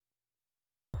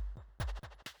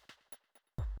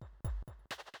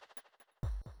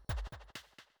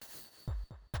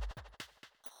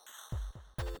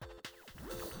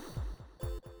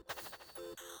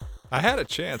I had a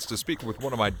chance to speak with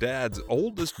one of my dad's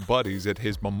oldest buddies at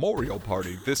his memorial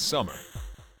party this summer.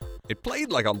 It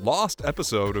played like a lost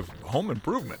episode of Home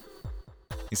Improvement.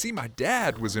 You see, my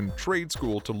dad was in trade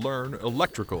school to learn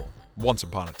electrical once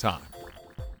upon a time.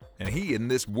 And he and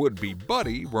this would-be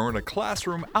buddy were in a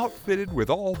classroom outfitted with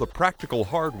all the practical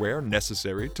hardware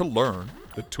necessary to learn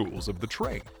the tools of the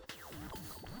trade.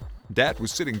 Dad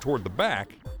was sitting toward the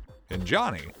back, and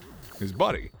Johnny, his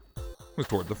buddy, was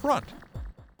toward the front.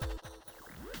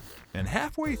 And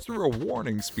halfway through a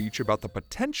warning speech about the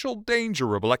potential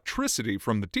danger of electricity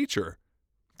from the teacher,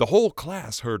 the whole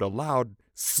class heard a loud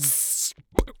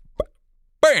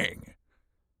bang.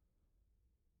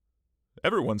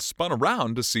 Everyone spun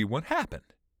around to see what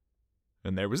happened.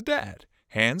 And there was Dad,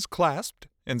 hands clasped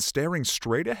and staring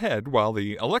straight ahead while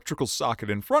the electrical socket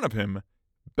in front of him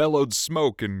bellowed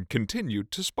smoke and continued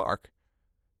to spark.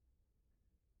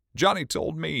 Johnny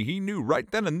told me he knew right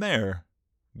then and there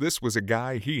this was a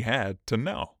guy he had to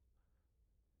know.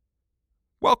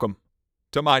 Welcome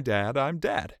to My Dad, I'm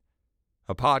Dad,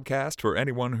 a podcast for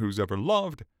anyone who's ever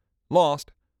loved,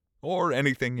 lost, or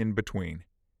anything in between.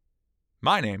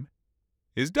 My name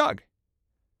is Doug.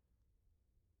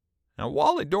 Now,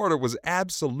 Wally Dorda was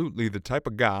absolutely the type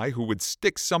of guy who would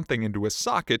stick something into a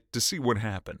socket to see what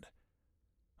happened.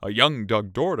 A young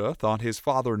Doug Dorda thought his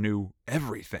father knew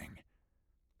everything.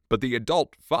 But the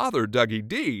adult father, Dougie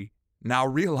D, now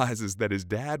realizes that his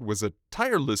dad was a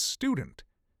tireless student,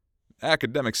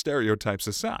 academic stereotypes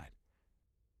aside.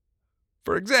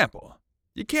 For example,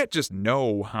 you can't just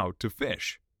know how to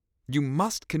fish. You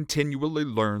must continually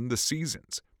learn the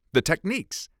seasons, the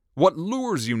techniques, what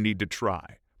lures you need to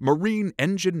try, marine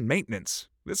engine maintenance,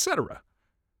 etc.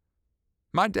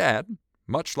 My dad,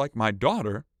 much like my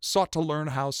daughter, sought to learn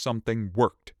how something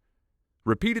worked.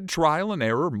 Repeated trial and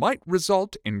error might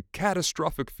result in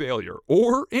catastrophic failure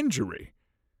or injury,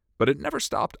 but it never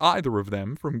stopped either of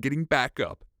them from getting back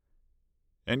up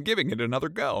and giving it another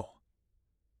go.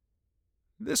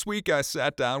 This week I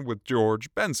sat down with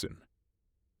George Benson.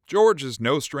 George is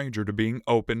no stranger to being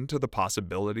open to the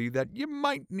possibility that you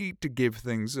might need to give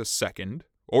things a second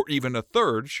or even a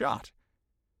third shot.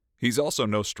 He's also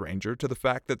no stranger to the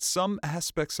fact that some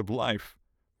aspects of life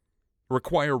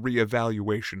require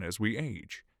reevaluation as we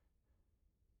age.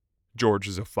 George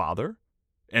is a father,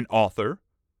 an author,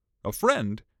 a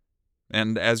friend,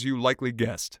 and, as you likely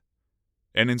guessed,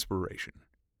 an inspiration.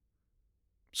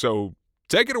 So,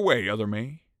 take it away, other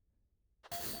me.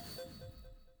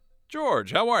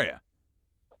 George, how are you?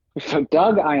 So,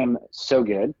 Doug, I am so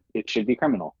good, it should be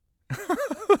criminal.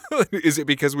 Is it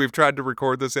because we've tried to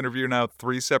record this interview now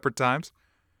 3 separate times?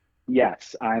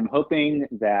 Yes, I'm hoping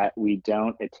that we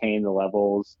don't attain the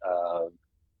levels of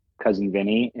Cousin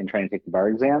Vinny in trying to take the bar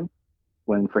exam,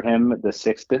 when for him the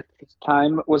 6th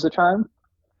time was a charm.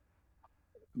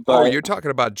 But, you're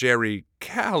talking about Jerry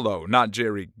Callow, not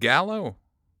Jerry Gallo?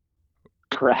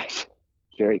 Correct.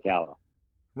 Jerry Callow.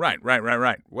 Right.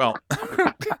 Well,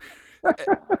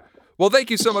 well,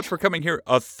 thank you so much for coming here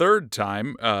a third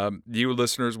time. You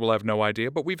listeners will have no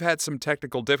idea, but we've had some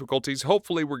technical difficulties.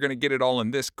 Hopefully, we're going to get it all in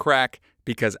this crack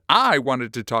because I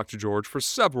wanted to talk to George for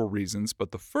several reasons,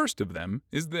 but the first of them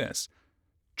is this.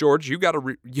 George, you got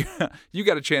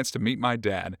a chance to meet my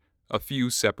dad a few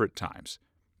separate times.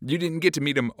 You didn't get to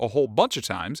meet him a whole bunch of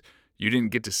times. You didn't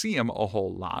get to see him a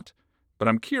whole lot. But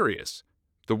I'm curious,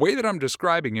 the way that I'm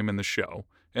describing him in the show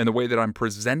and the way that I'm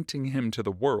presenting him to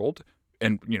the world,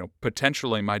 and,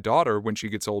 potentially my daughter when she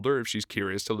gets older, if she's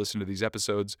curious to listen to these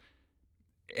episodes,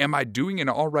 am I doing an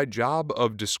all right job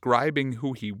of describing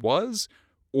who he was?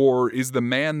 Or is the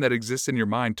man that exists in your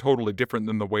mind totally different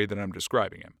than the way that I'm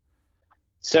describing him?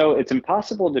 So it's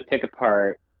impossible to pick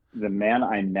apart the man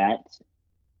I met,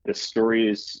 the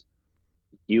stories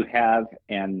you have,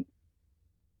 and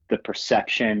the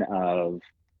perception of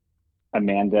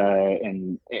Amanda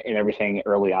and everything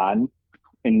early on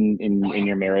in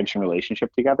your marriage and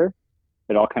relationship together.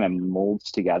 It all kind of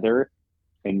molds together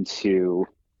into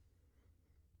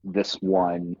this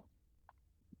one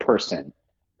person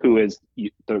who is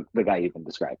the guy you've been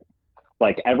describing.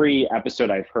 Like every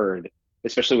episode I've heard,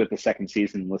 especially with the second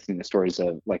season, listening to stories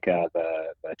of like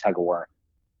the tug of war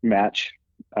match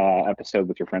episode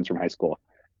with your friends from high school,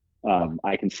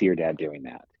 I can see your dad doing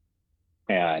that.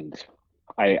 And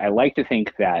I like to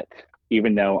think that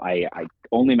even though I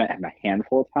only met him a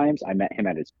handful of times, I met him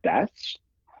at his best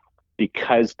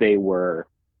because they were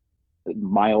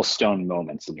milestone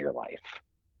moments in your life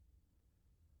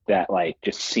that like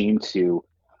just seem to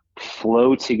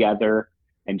flow together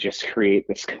and just create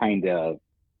this kind of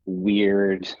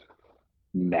weird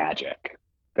magic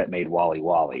that made Wally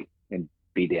Wally and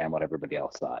be damn what everybody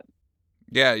else thought.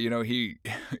 Yeah,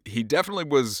 he definitely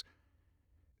was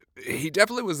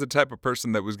the type of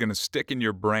person that was going to stick in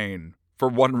your brain for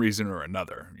one reason or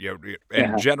another. And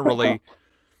Yeah. generally,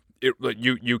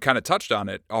 you kind of touched on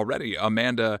it already.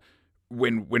 Amanda,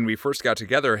 when we first got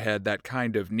together, had that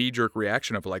kind of knee jerk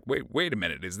reaction of like, wait a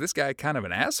minute, is this guy kind of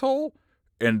an asshole?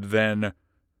 And then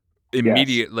Yes.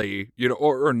 immediately,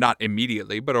 or not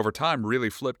immediately, but over time, really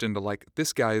flipped into like,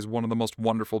 this guy is one of the most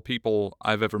wonderful people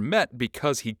I've ever met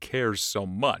because he cares so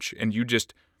much. And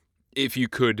if you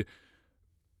could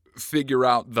figure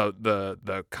out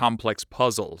the complex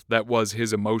puzzle that was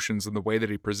his emotions and the way that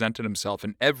he presented himself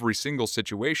in every single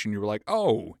situation, you were like,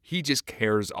 oh, he just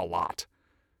cares a lot.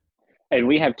 And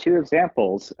we have two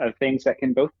examples of things that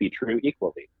can both be true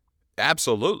equally.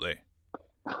 Absolutely.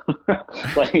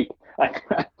 Like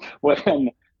when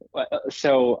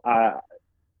so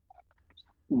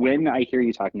when I hear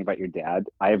you talking about your dad,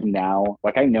 I have now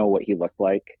like I know what he looked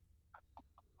like.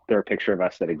 There are a picture of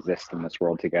us that exist in this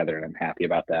world together, and I'm happy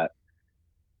about that.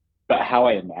 But how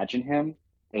I imagine him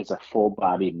is a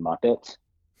full-bodied Muppet.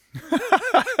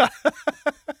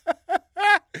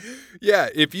 Yeah,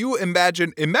 if you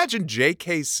imagine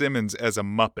J.K. Simmons as a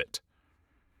Muppet.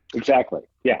 Exactly.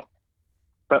 Yeah.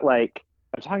 But like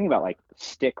I'm talking about like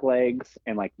stick legs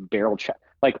and like barrel chest,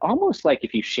 like almost like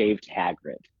if you shaved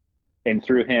Hagrid and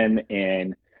threw him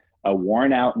in a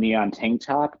worn out neon tank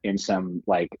top and some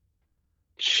like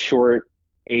short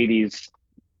 80s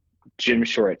gym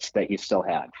shorts that he still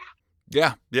had.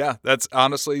 Yeah, that's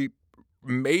honestly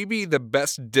maybe the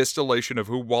best distillation of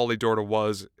who Wally Dorda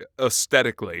was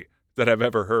aesthetically that I've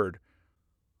ever heard.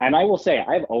 And I will say,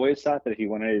 I've always thought that if you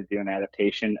wanted to do an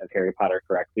adaptation of Harry Potter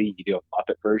correctly, you do a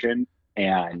Muppet version,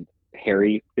 and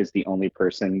Harry is the only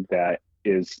person that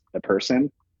is a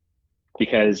person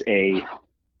because a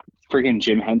friggin'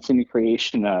 Jim Henson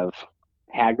creation of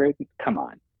Hagrid, come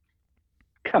on,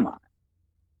 come on.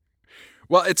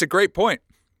 Well, it's a great point.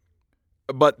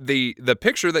 But the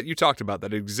picture that you talked about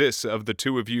that exists of the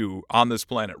two of you on this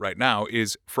planet right now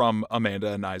is from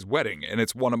Amanda and I's wedding, and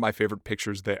it's one of my favorite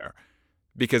pictures there.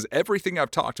 Because everything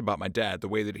I've talked about my dad, the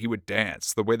way that he would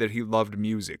dance, the way that he loved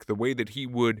music, the way that he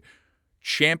would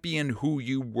champion who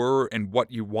you were and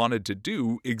what you wanted to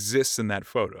do exists in that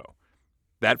photo.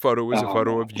 That photo is a Oh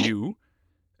photo man, of you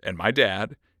and my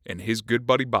dad and his good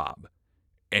buddy Bob.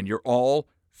 And you're all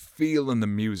feeling the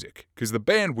music. Because the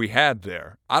band we had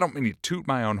there, I don't mean to toot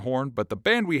my own horn, but the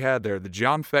band we had there, the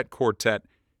John Fett Quartet,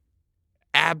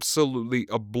 absolutely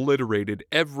obliterated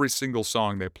every single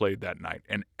song they played that night.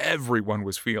 And everyone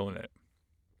was feeling it.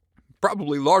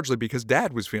 Probably largely because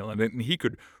Dad was feeling it and he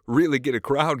could really get a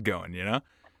crowd going.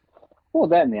 well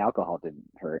that and the alcohol didn't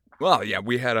hurt. Well, yeah,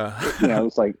 we had It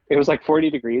was like 40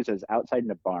 degrees. It was outside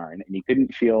in a barn, and you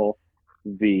couldn't feel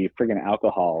the friggin'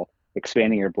 alcohol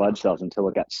expanding your blood cells until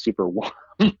it got super warm.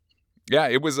 yeah,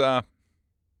 it was a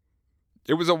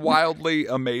wildly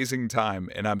amazing time,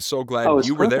 and I'm so Oh, glad it's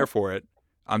you were there perfect. for it.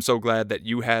 I'm so glad that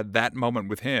you had that moment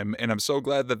with him, and I'm so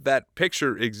glad that that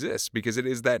picture exists because it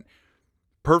is that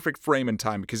perfect frame in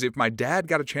time. Because if my dad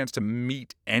got a chance to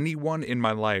meet anyone in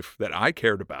my life that I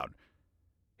cared about,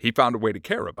 he found a way to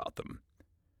care about them.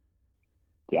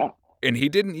 Yeah. And he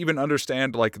didn't even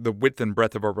understand like the width and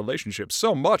breadth of our relationship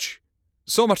so much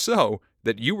so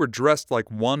that you were dressed like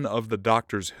one of the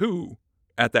Doctors Who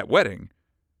at that wedding,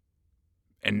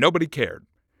 and nobody cared.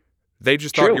 They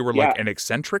just thought you True. were like Yeah. an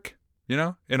eccentric,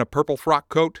 in a purple frock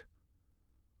coat.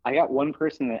 I got one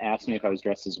person that asked me if I was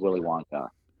dressed as Willy Wonka.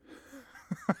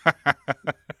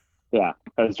 Yeah,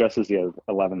 I was dressed as the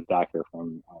 11th Doctor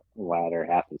from the latter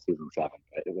half of season 7.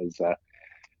 But it was,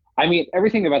 I mean,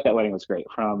 everything about that wedding was great.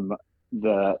 From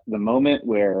the moment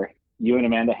where you and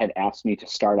Amanda had asked me to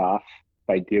start off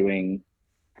by doing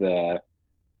the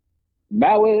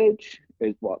marriage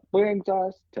is what brings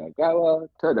us together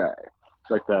today,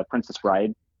 like the Princess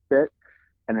Bride bit,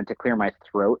 and then to clear my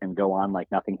throat and go on like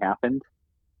nothing happened,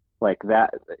 like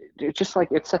that. It just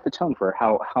like it set the tone for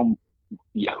how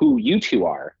who you two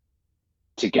are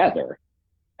together,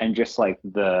 and just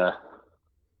the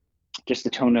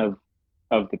tone of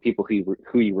the people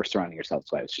who you were surrounding yourselves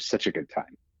by. It's just such a good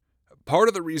time. Part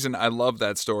of the reason I love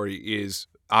that story is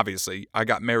obviously I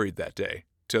got married that day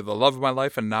to the love of my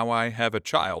life, and now I have a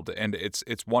child, and it's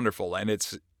wonderful, and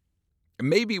it's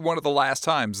maybe one of the last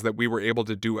times that we were able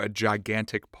to do a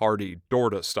gigantic party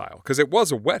Dorda style, because it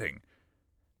was a wedding,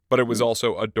 but it was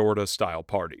also a Dorda style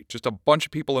party. Just a bunch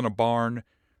of people in a barn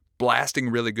blasting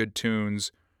really good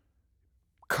tunes.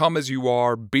 Come as you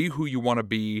are, be who you want to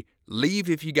be, leave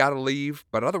if you got to leave,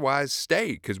 but otherwise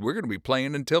stay, because we're going to be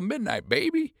playing until midnight,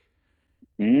 baby.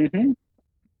 Mm-hmm.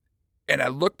 And I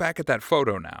look back at that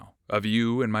photo now of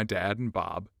you and my dad and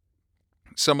Bob,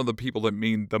 some of the people that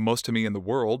mean the most to me in the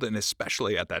world, and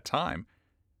especially at that time.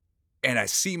 And I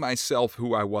see myself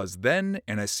who I was then,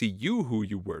 and I see you who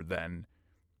you were then,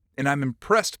 and I'm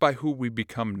impressed by who we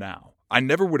become now. I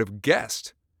never would have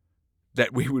guessed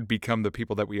that we would become the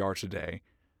people that we are today,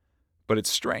 but it's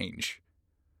strange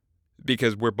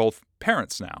because we're both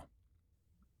parents now.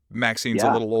 Maxine's a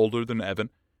Yeah. little older than Evan,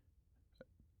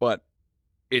 but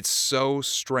it's so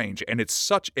strange, and it's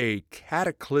such a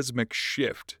cataclysmic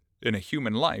shift in a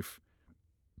human life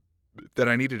that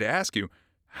I needed to ask you,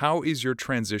 how is your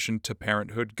transition to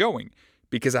parenthood going?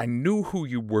 Because I knew who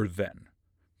you were then.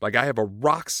 Like, I have a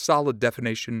rock-solid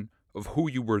definition of who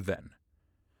you were then.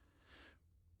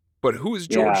 But who is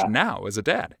George Yeah. now as a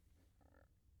dad?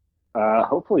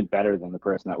 Hopefully better than the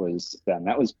person that was then.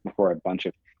 That was before a bunch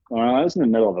of. Well, I was in the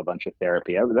middle of a bunch of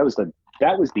therapy. That was the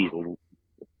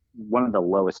one of the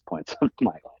lowest points of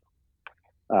my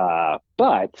life.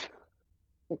 But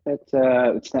it's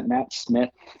that Matt Smith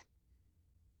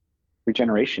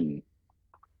regeneration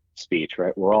speech,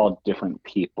 right? We're all different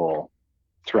people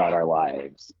throughout our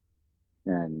lives,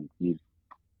 and the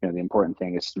important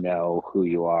thing is to know who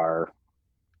you are,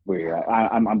 where you're at.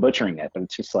 I'm butchering it, but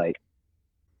it's just like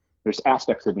there's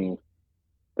aspects of me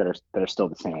that are still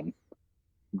the same,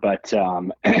 but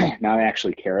now I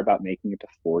actually care about making it to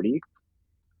 40.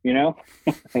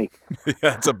 Like, Yeah,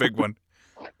 that's a big one.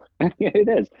 it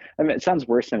is. I mean, it sounds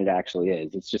worse than it actually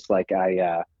is. It's just like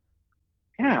yeah,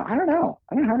 I don't know.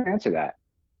 I don't know how to answer that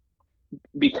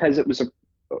because it was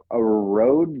a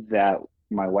road that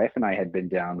my wife and I had been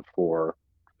down for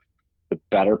the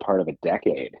better part of a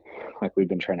decade. Like we've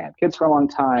been trying to have kids for a long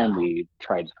time. We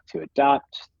tried to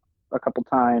adopt a couple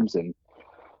times and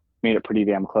made it pretty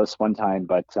damn close one time,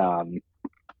 but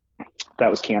that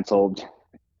was canceled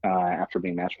after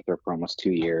being matched with her for almost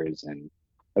 2 years, and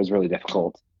it was really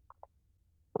difficult.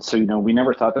 So we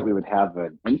never thought that we would have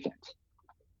an infant.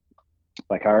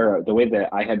 Like the way that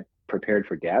I had prepared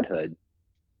for dadhood,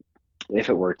 if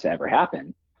it were to ever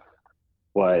happen,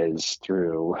 was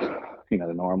through the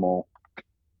normal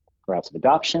routes of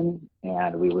adoption,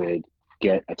 and we would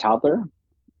get a toddler,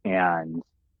 and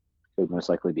it would most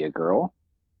likely be a girl.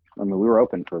 I mean, we were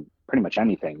open for pretty much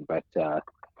anything, but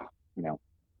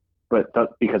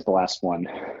because the last one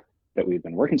that we've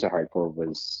been working so hard for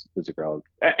was a girl.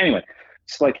 Anyway,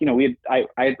 it's like I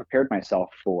had prepared myself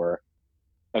for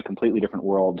a completely different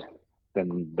world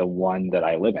than the one that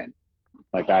I live in.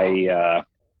 Like I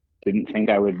didn't think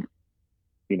I would,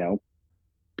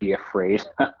 be afraid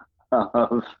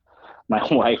of my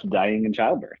wife dying in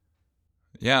childbirth.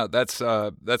 Yeah, that's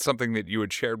something that you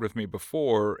had shared with me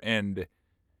before, and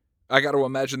I got to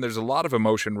imagine there's a lot of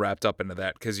emotion wrapped up into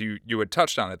that because you had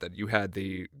touched on it, that you had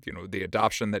the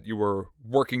adoption that you were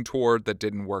working toward that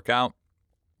didn't work out,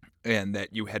 and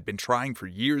that you had been trying for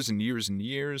years and years and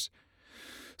years.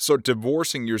 So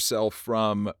divorcing yourself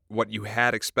from what you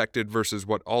had expected versus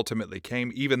what ultimately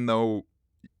came, even though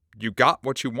you got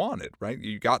what you wanted, right?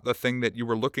 You got the thing that you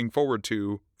were looking forward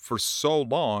to for so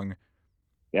long.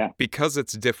 Yeah. Because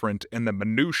it's different, and the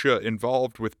minutia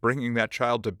involved with bringing that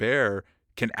child to bear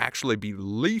can actually be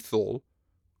lethal,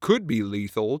 could be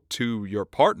lethal to your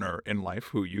partner in life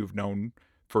who you've known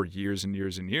for years and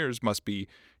years and years, must be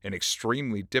an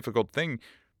extremely difficult thing.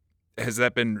 Has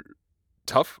that been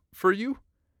tough for you?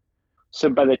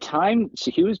 So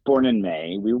he was born in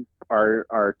May, our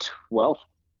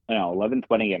 11th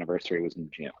wedding anniversary was in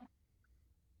June.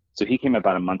 So he came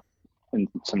about a month and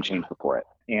some change before it.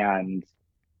 And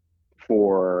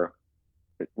for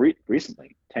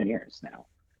recently, 10 years now,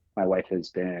 my wife has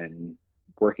been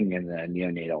working in the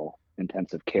neonatal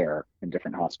intensive care in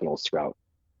different hospitals throughout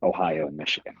Ohio and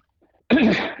Michigan.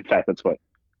 In fact, that's what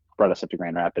brought us up to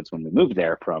Grand Rapids when we moved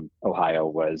there from Ohio,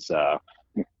 was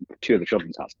two of the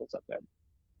children's hospitals up there.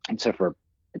 And so for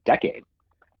a decade,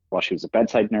 while she was a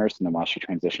bedside nurse, and then while she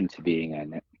transitioned to being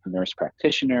a nurse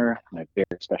practitioner in a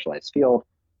very specialized field,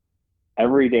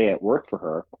 every day at work for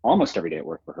her, almost every day at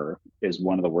work for her, is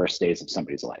one of the worst days of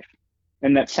somebody's life.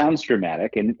 And that sounds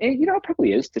dramatic, and it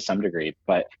probably is to some degree,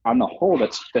 but on the whole,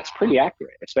 that's pretty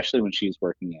accurate, especially when she's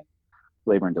working in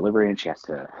labor and delivery and she has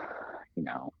to,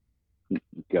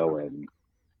 go and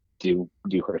do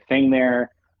her thing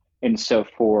there. And so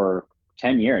for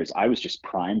 10 years, I was just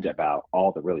primed about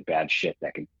all the really bad shit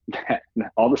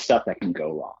all the stuff that can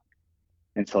go wrong.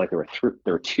 And so like there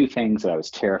were two things that I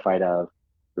was terrified of.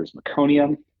 There was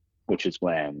meconium, which is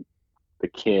when the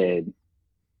kid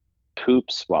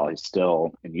poops while he's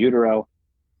still in utero.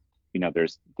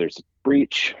 There's a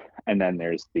breach, and then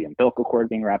there's the umbilical cord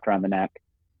being wrapped around the neck.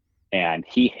 And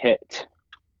he hit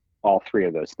all three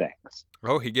of those things.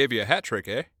 Oh, he gave you a hat trick,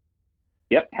 eh?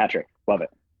 Yep, hat trick. Love it.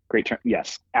 Great term.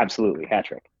 Yes, absolutely, hat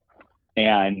trick.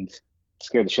 And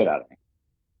scared the shit out of me,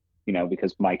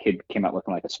 because my kid came out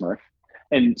looking like a Smurf.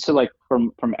 And so, like,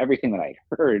 from everything that I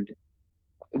heard,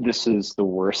 this is the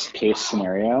worst case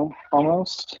scenario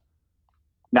almost,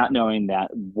 not knowing that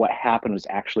what happened was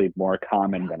actually more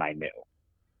common than I knew.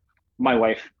 My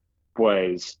wife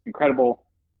was incredible.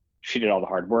 She did all the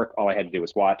hard work. All I had to do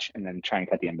was watch and then try and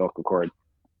cut the umbilical cord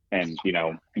and,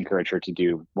 encourage her to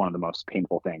do one of the most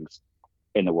painful things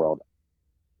in the world.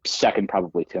 Second,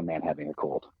 probably to a man having a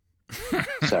cold.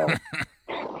 So,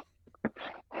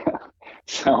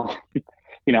 so,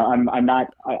 I'm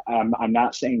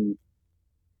not saying,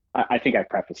 I think I've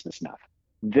prefaced this enough.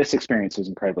 This experience was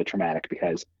incredibly traumatic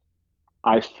because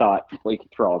I thought, like,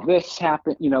 through all this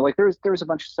happened, like there was a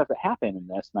bunch of stuff that happened in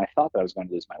this, and I thought that I was going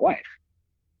to lose my wife,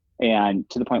 and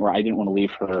to the point where I didn't want to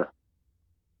leave her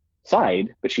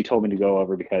side, but she told me to go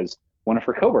over because one of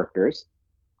her coworkers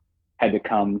had to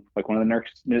come, like one of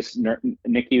the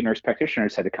NICU nurse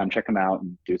practitioners had to come check him out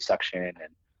and do suction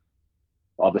and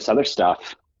all this other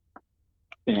stuff,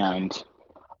 and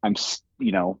I'm,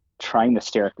 trying to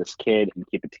stare at this kid and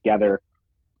keep it together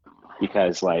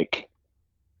because, like,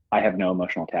 I have no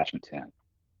emotional attachment to him.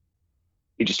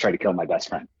 He just tried to kill my best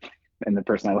friend and the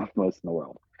person I love most in the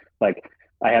world. Like,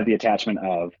 I have the attachment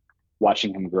of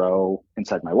watching him grow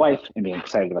inside my wife and being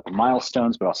excited about the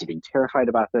milestones, but also being terrified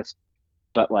about this.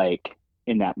 But, like,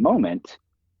 in that moment,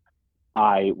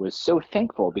 I was so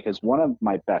thankful because one of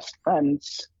my best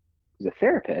friends, who's a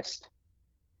therapist,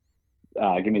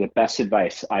 gave me the best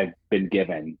advice I've been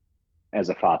given as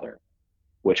a father,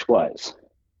 which was,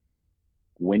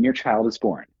 when your child is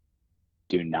born,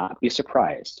 do not be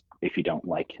surprised if you don't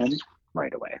like him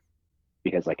right away,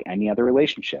 because like any other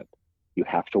relationship, you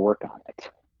have to work on it.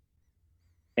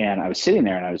 And I was sitting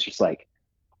there and I was just like,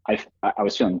 I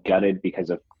was feeling gutted because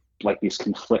of, like, these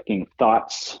conflicting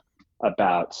thoughts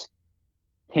about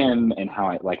him and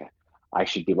how I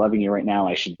should be loving you right now.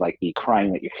 I should, like, be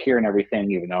crying that you're here and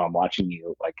everything, even though I'm watching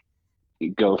you, like,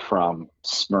 go from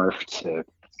Smurf to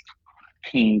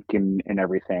pink and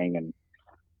everything, and,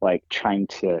 like, trying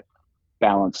to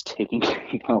balance taking,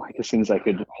 like, as soon as I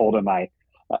could hold him, I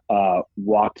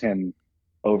walked him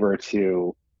over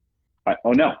to,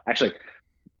 oh no, actually,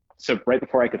 so right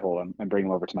before I could hold him and bring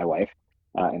him over to my wife,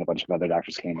 and a bunch of other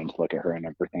doctors came in to look at her and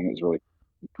everything. It was really,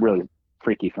 really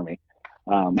freaky for me.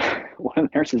 One of the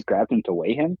nurses grabbed him to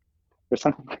weigh him or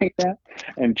something like that,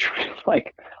 and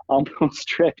like almost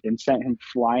tripped and sent him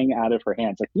flying out of her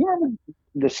hands. Like, you remember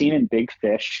the scene in Big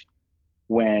Fish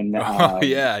when, Oh,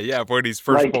 yeah, when he's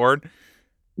first like, born.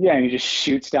 yeah, and he just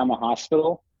shoots down the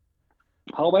hospital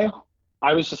hallway.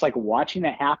 I was just like watching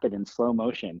that happen in slow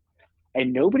motion,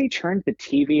 and nobody turned the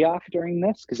TV off during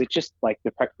this because it just, like,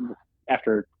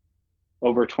 after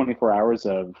over 24 hours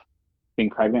of being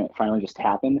pregnant, it finally just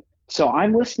happened. So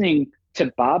I'm listening to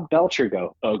Bob Belcher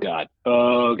go, "Oh God,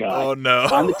 oh God," Oh no.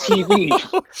 on the TV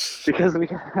because we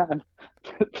had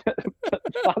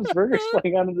Bob's Burgers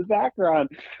playing on in the background,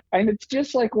 and it's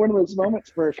just like one of those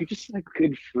moments where if you just, like,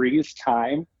 could freeze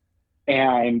time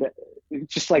and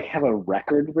just, like, have a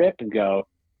record rip and go,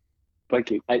 like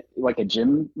a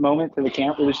gym moment to the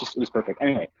camp. It was perfect.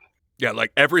 Anyway. Yeah,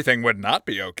 like everything would not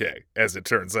be okay, as it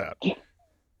turns out.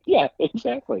 Yeah,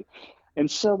 exactly.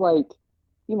 And so, like,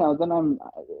 then I'm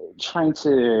trying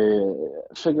to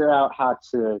figure out how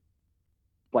to,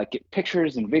 like, get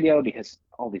pictures and video because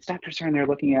all these doctors are in there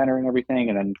looking at her and everything.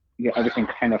 And then, everything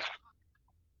kind of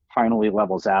finally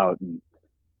levels out, and,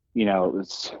 it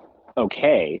was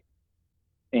okay.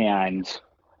 And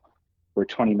for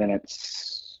 20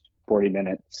 minutes, 40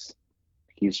 minutes,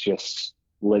 he's just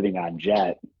living on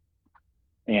jet.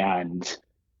 And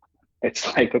it's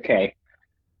like, okay,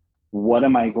 what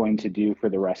am I going to do for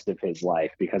the rest of his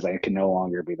life? Because I can no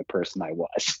longer be the person I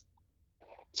was.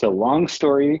 So, long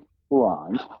story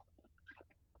long,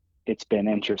 it's been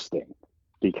interesting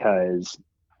because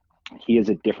he is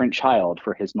a different child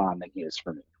for his mom than he is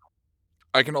for me.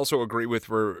 I can also agree with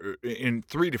her in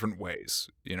 3 different ways.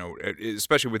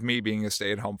 Especially with me being a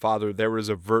stay-at-home father, there is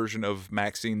a version of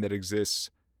Maxine that exists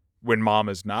when mom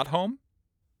is not home,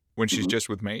 when she's just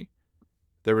with me.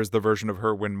 There is the version of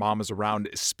her when mom is around,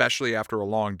 especially after a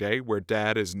long day where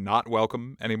dad is not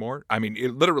welcome anymore. I mean,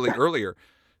 literally earlier,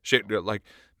 she, like,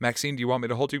 "Maxine, do you want me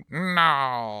to hold you?"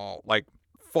 "No." Like,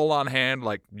 full on hand,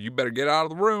 like, "You better get out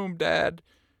of the room, dad."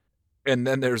 And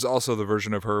then there's also the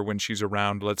version of her when she's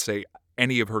around, let's say,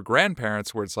 any of her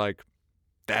grandparents, where it's like,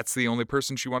 that's the only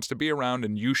person she wants to be around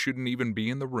and you shouldn't even be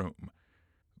in the room.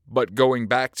 But going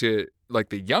back to, like,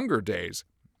 the younger days,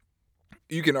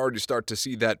 you can already start to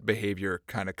see that behavior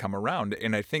kind of come around.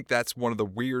 And I think that's one of the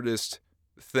weirdest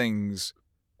things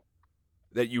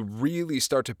that you really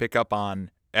start to pick up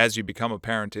on as you become a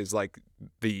parent is like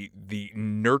the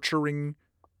nurturing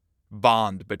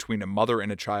bond between a mother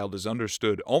and a child is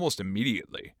understood almost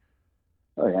immediately.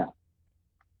 Oh yeah.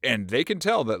 And they can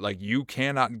tell that like you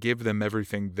cannot give them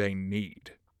everything they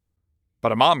need.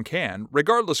 But a mom can,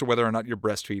 regardless of whether or not you're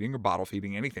breastfeeding or bottle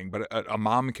feeding, anything. But a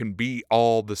mom can be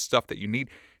all the stuff that you need.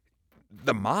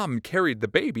 The mom carried the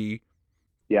baby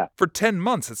Yeah. for 10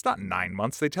 months. It's not 9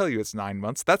 months. They tell you it's 9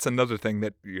 months. That's another thing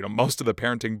that, most of the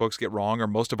parenting books get wrong, or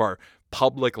most of our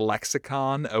public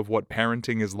lexicon of what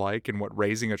parenting is like and what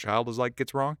raising a child is like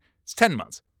gets wrong. It's 10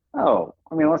 months. Oh,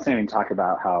 I mean, let's not even talk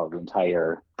about how the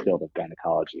entire field of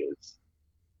gynecology is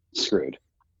screwed.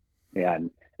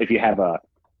 And if you have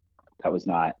that was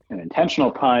not an intentional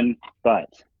pun,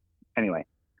 but anyway,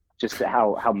 just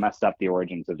how messed up the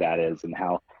origins of that is, and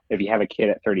how if you have a kid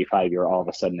at 35, you're all of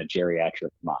a sudden a geriatric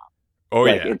mom. Oh,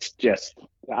 like, yeah. It's just,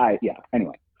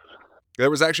 anyway. There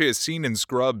was actually a scene in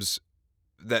Scrubs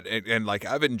that, and like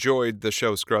I've enjoyed the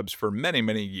show Scrubs for many,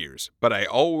 many years, but I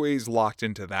always locked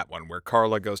into that one where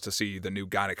Carla goes to see the new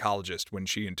gynecologist when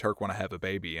she and Turk want to have a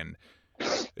baby, and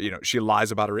she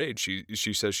lies about her age.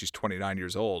 She says she's 29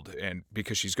 years old, and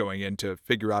because she's going in to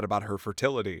figure out about her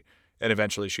fertility, and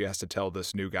eventually she has to tell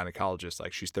this new gynecologist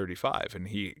like she's 35, and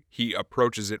he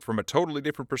approaches it from a totally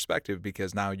different perspective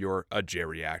because now you're a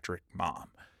geriatric mom.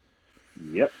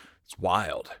 Yep. It's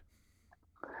wild.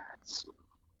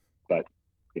 But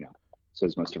so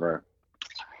is most of our.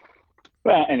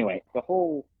 But anyway, the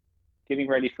whole getting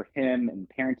ready for him and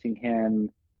parenting him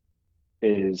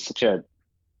is such a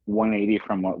 180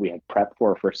 from what we had prepped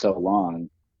for so long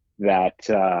that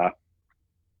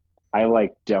I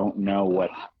don't know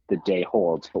what the day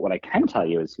holds. But what I can tell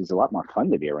you is he's a lot more fun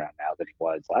to be around now than he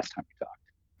was last time we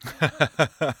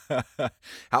talked.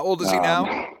 How old is he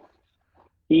now?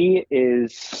 He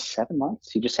is 7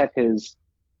 months. He just had his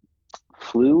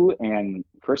flu and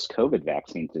first COVID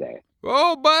vaccine today.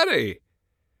 Oh, buddy.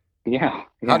 Yeah.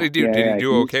 How did he do? Did he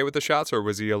do okay with the shots, or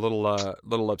was he a little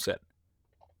upset?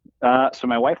 So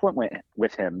my wife went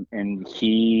with him, and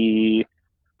I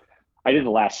did the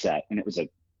last set, and it was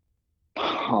it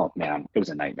was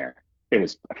a nightmare. It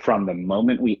was from the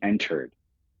moment we entered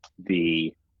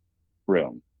the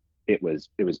room, it was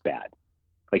bad.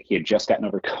 Like, he had just gotten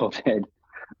over COVID.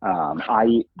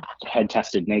 I had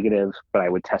tested negative, but I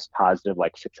would test positive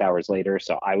like 6 hours later.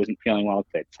 So I wasn't feeling well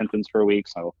because I had symptoms for a week.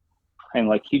 So, and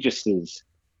he just is,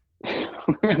 we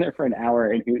were there for an hour,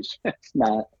 and he was just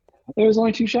not, it was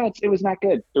only 2 shots. It was not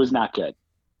good. It was not good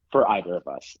for either of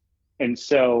us. And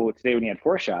so today, when he had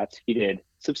 4 shots, he did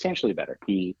substantially better.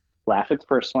 He laughed at the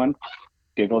first one,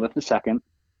 giggled at the second,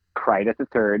 cried at the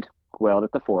third, wailed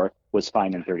at the fourth, was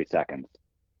fine in 30 seconds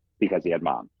because he had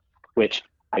mom, which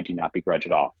I do not begrudge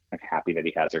at all. I'm happy that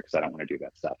he has her because I don't want to do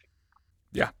that stuff.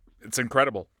 Yeah, it's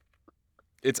incredible.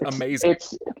 It's amazing.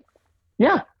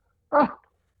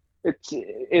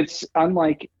 It's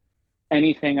unlike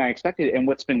anything I expected. And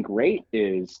what's been great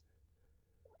is,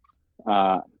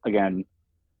 again,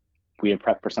 we had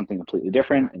prepped for something completely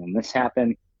different, and then this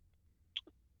happened.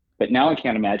 But now I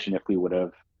can't imagine if we would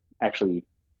have actually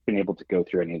been able to go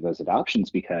through any of those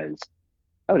adoptions, because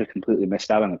I would have completely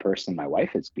missed out on the person my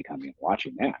wife is becoming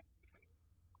watching that.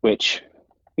 Which,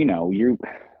 if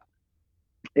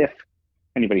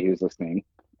anybody who's listening,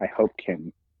 I hope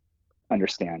can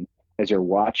understand, as you're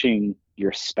watching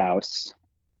your spouse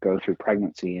go through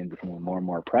pregnancy and becoming more and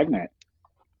more pregnant,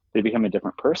 they become a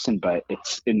different person. But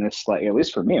it's in this, at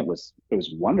least for me, it was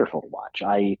wonderful to watch.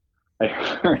 I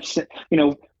heard,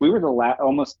 we were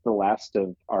almost the last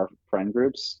of our friend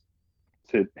groups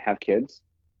to have kids.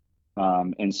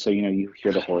 And so, you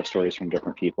hear the horror stories from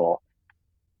different people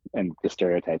and the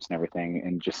stereotypes and everything,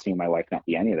 and just seeing my wife not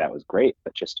be any of that was great.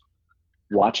 But just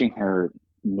watching her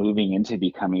moving into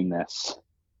becoming this,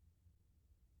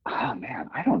 I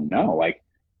don't know,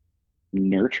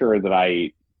 nurturer that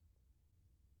I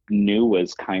knew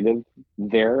was kind of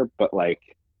there, but I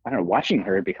don't know, watching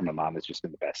her become a mom has just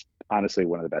been the best, honestly,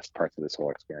 one of the best parts of this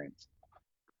whole experience.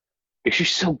 Because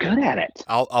she's so good at it.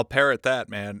 I'll parrot that,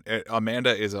 man.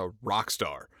 Amanda is a rock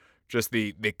star. Just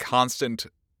the constant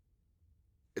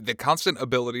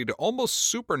ability to almost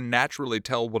supernaturally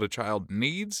tell what a child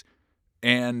needs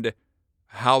and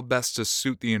how best to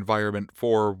suit the environment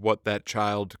for what that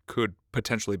child could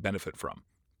potentially benefit from.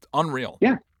 It's unreal.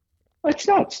 Yeah. It's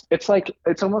nuts. It's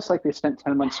almost like they spent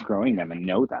 10 months growing them and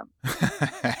know them.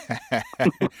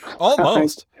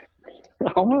 Almost.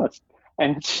 Almost.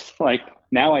 And it's just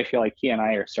now I feel like he and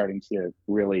I are starting to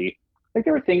really,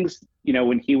 there were things,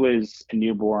 when he was a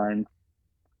newborn,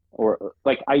 or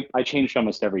I changed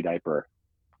almost every diaper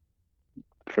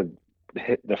for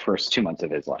the first 2 months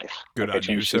of his life. Good Like I on you,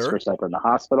 changed his sir. first diaper in the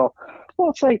hospital. Well,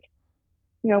 it's like,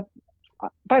 you know,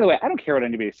 by the way, I don't care what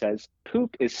anybody says.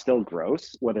 Poop is still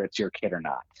gross, whether it's your kid or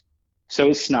not. So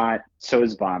is snot. So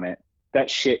is vomit. That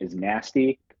shit is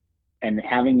nasty. And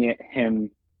him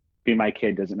be my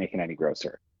kid doesn't make it any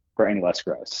grosser or any less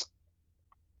gross.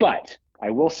 But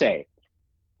I will say,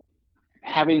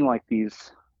 having like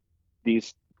these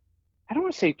I don't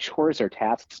want to say chores or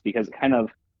tasks because it kind of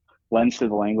lends to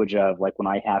the language of like when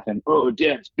I have him, oh,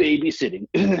 dad's babysitting,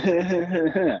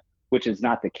 which is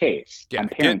not the case. Yeah, I'm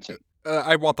parenting.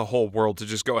 I want the whole world to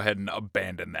just go ahead and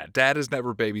abandon that. Dad is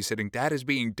never babysitting. Dad is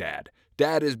being dad.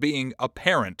 Dad is being a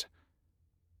parent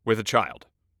with a child.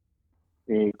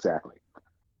 Exactly.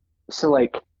 So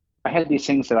like I had these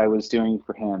things that I was doing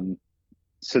for him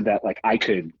so that like I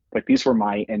could like these were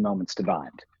my in moments to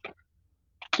bond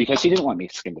because he didn't want me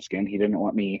skin to skin. He didn't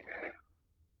want me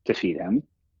to feed him.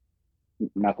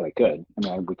 Not that I could. I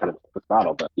mean, we could have with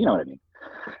bottle, but you know what I mean.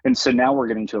 And so now we're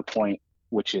getting to a point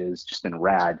which is just been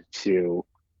rad to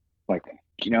like,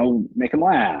 make him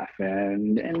laugh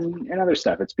and other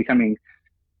stuff. It's becoming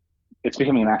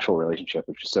an actual relationship,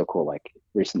 which is so cool. Like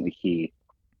recently he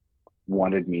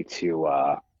wanted me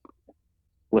to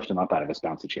lift him up out of his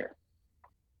bouncy chair,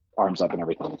 arms up and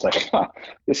everything. It's like,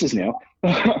 this is new.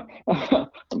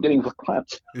 I'm getting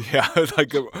clapped. Yeah,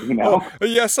 like, oh,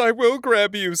 yes, I will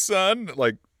grab you, son.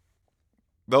 Like,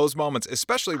 those moments,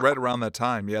 especially right around that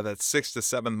time, that 6 to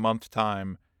 7 month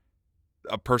time,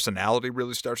 a personality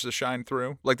really starts to shine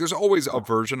through. Like, there's always a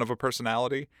version of a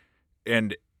personality,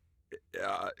 and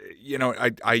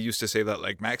I used to say that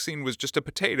like Maxine was just a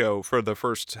potato for the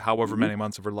first however many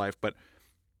months of her life, but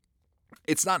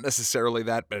it's not necessarily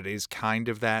that, but it is kind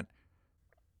of that.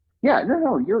 Yeah,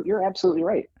 no, you're absolutely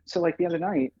right. So like the other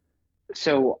night,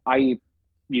 so I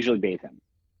usually bathe him.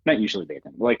 Not usually bathe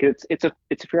him. Like it's a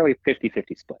fairly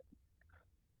 50-50 split.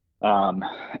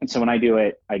 And so when I do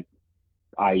it, I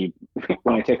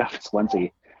when I take off his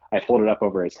onesie, I fold it up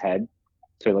over his head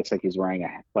so it looks like he's wearing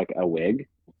a wig.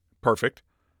 Perfect.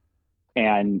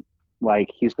 And like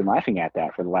he's been laughing at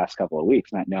that for the last couple of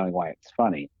weeks, not knowing why it's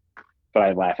funny. But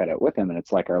I laugh at it with him, and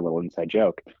it's like our little inside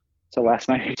joke. So last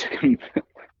night I took him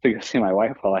to go see my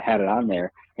wife while I had it on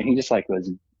there, and he just like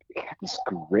had this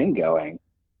grin going,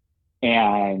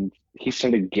 and he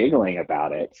started giggling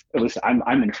about it. At least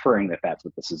I'm inferring that that's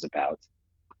what this is about.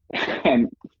 And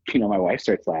my wife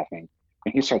starts laughing,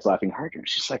 and he starts laughing harder. And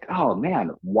she's like, "Oh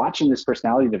man, watching this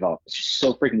personality develop is just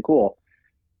so freaking cool."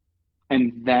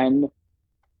 And then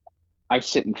I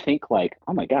sit and think like,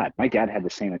 "Oh my God, my dad had the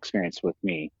same experience with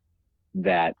me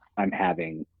that I'm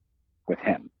having with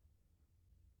him."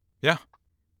 Yeah.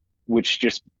 Which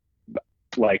just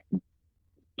like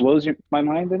blows my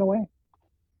mind in a way.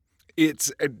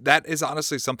 That is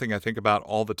honestly something I think about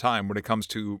all the time when it comes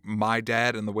to my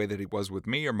dad and the way that he was with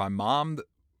me, or my mom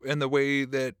and the way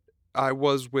that I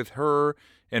was with her,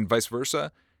 and vice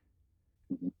versa.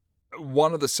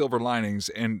 One of the silver linings,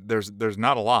 and there's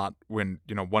not a lot when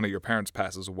one of your parents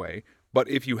passes away, but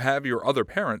if you have your other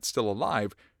parent still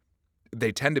alive,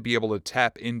 they tend to be able to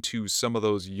tap into some of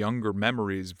those younger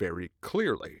memories very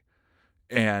clearly.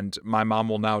 And my mom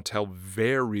will now tell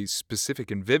very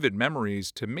specific and vivid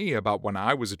memories to me about when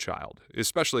I was a child,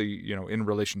 especially, in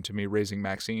relation to me raising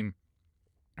Maxine.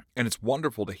 And it's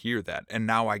wonderful to hear that. And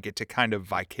now I get to kind of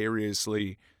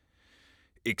vicariously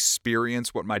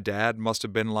experience what my dad must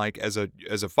have been like as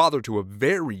a father to a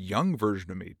very young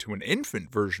version of me, to an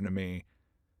infant version of me,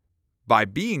 by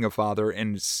being a father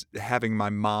and having my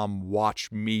mom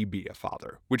watch me be a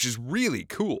father, which is really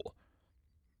cool.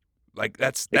 Like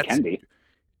it can be.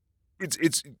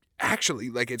 It's actually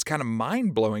like it's kind of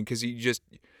mind blowing because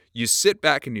you sit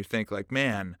back and you think like,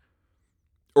 man,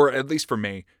 or at least for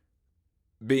me,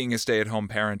 being a stay-at-home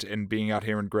parent and being out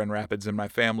here in Grand Rapids and my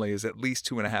family is at least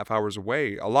 2.5 hours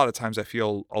away. A lot of times I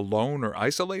feel alone or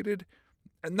isolated,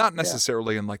 and not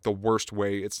necessarily in like the worst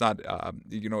way. It's not,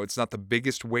 it's not the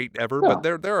biggest weight ever, but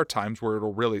there are times where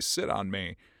it'll really sit on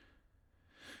me.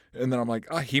 And then I'm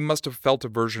like, he must have felt a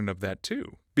version of that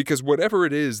too. Because whatever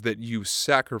it is that you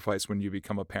sacrifice when you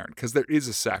become a parent, because there is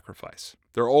a sacrifice,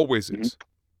 there always is,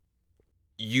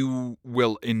 you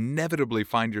will inevitably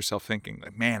find yourself thinking,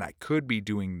 like, man, I could be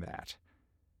doing that.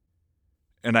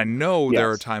 And I know there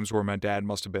are times where my dad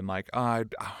must have been like, I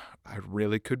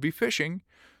really could be fishing.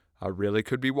 I really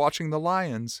could be watching the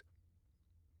Lions.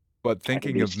 But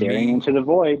thinking of staring into the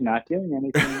void, not doing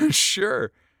anything.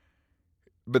 Sure.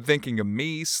 But thinking of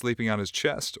me sleeping on his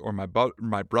chest, or my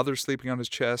brother sleeping on his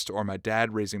chest, or my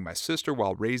dad raising my sister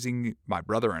while raising my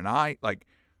brother and I,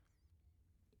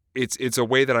 it's a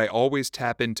way that I always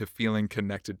tap into feeling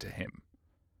connected to him.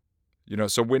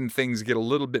 So when things get a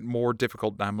little bit more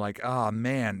difficult, I'm like, ah,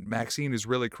 man, Maxine is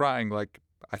really crying. Like,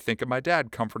 I think of my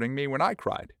dad comforting me when I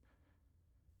cried.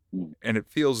 And it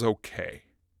feels okay.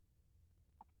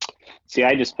 See,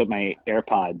 I just put my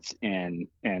AirPods in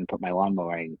and put my lawn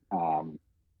mowing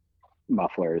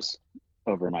mufflers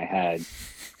over my head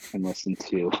and listen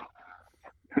to,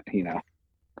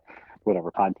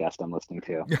 whatever podcast I'm listening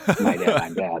to. My Dad,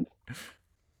 I'm Dad.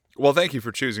 Well, thank you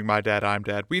for choosing My Dad, I'm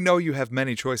Dad. We know you have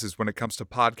many choices when it comes to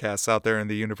podcasts out there in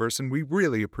the universe, and we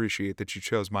really appreciate that you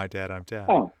chose My Dad, I'm Dad.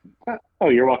 Oh,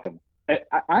 you're welcome.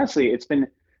 Honestly, it's been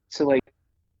so like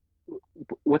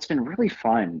what's been really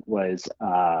fun was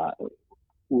I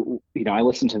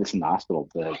listened to this in the hospital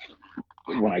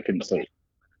when I couldn't sleep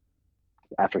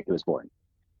after he was born.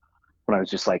 When I was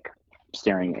just like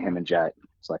staring at him and Jet,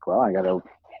 it's like, well, I got to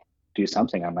do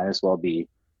something. I might as well be,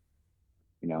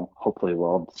 hopefully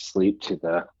lulled to sleep to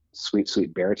the sweet,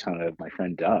 sweet baritone of my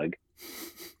friend Doug.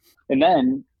 And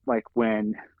then like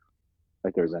when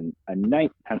there was a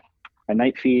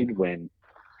night feed when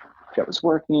Jet was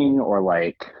working, or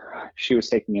like she was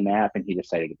taking a nap and he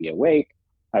decided to be awake,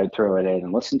 I would throw it in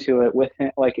and listen to it with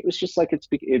him. Like it was just like it's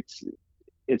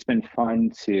been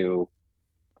fun to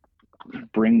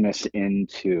bring this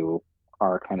into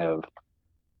our kind of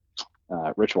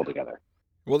ritual together.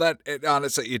 Well,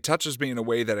 honestly, it touches me in a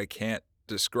way that I can't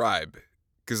describe,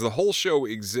 because the whole show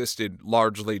existed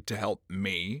largely to help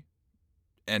me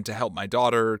and to help my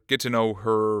daughter get to know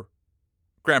her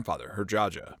grandfather, her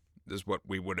Jaja, is what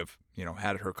we would have,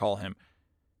 had her call him.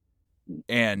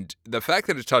 And the fact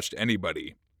that it touched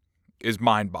anybody is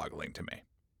mind-boggling to me.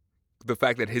 The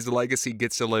fact that his legacy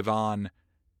gets to live on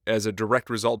as a direct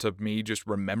result of me just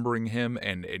remembering him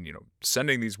and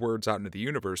sending these words out into the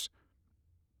universe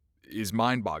is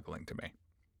mind-boggling to me.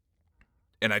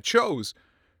 And I chose,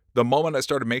 the moment I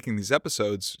started making these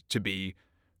episodes, to be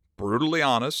brutally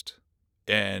honest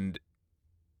and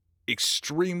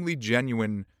extremely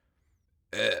genuine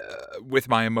with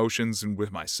my emotions and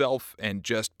with myself, and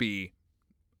just be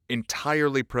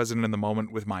entirely present in the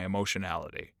moment with my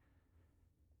emotionality.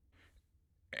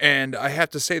 And I have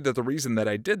to say that the reason that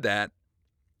I did that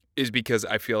is because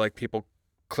I feel like people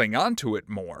cling on to it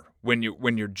more when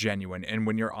you're genuine and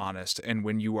when you're honest and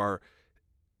when you are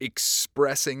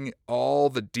expressing all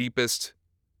the deepest,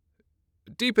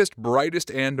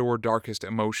 brightest, and or darkest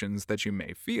emotions that you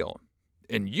may feel.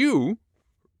 And you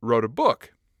wrote a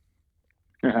book.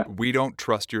 We Don't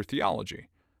Trust Your Theology.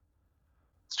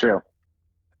 It's true.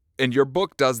 And your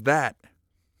book does that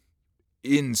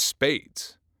in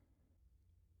spades.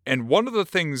 And one of the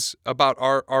things about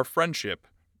our friendship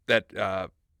that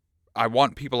I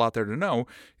want people out there to know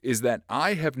is that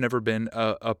I have never been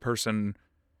a person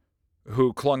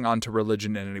who clung on to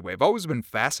religion in any way. I've always been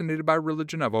fascinated by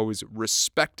religion. I've always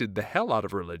respected the hell out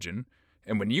of religion.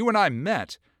 And when you and I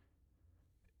met,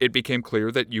 it became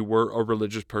clear that you were a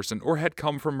religious person or had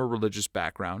come from a religious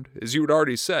background. As you had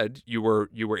already said, you were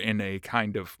in a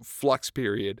kind of flux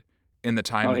period in the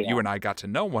time that you and I got to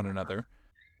know one another.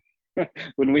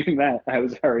 When we met, I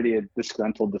was already a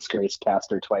disgruntled, disgraced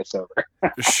pastor twice over.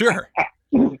 Sure.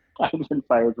 I've been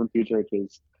fired from 2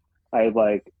 churches.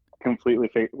 I completely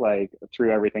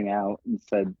threw everything out and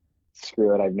said,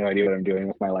 screw it, I have no idea what I'm doing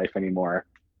with my life anymore.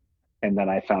 And then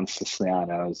I found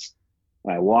Siciliano's.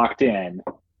 I walked in.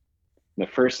 The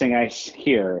first thing I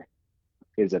hear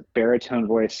is a baritone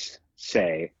voice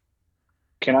say,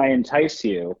 "Can I entice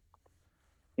you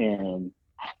in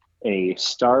a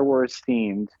Star Wars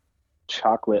themed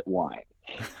chocolate wine?"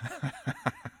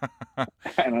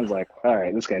 And I was like, all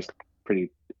right, this guy's pretty,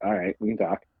 all right, we can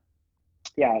talk.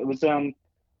 Yeah, it was, I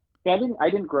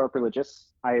didn't grow up religious.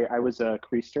 I was a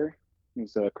creaster. I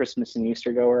was a Christmas and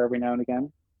Easter goer every now and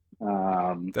again.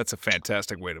 That's a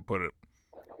fantastic way to put it.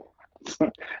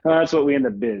 That's what we in the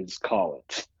biz call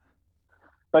it.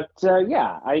 But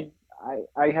yeah, I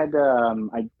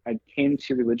came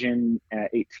to religion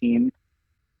at 18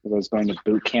 because I was going to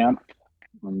boot camp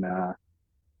and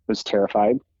was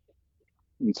terrified,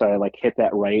 and so I hit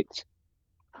that right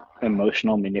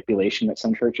emotional manipulation that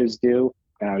some churches do,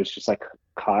 and I was just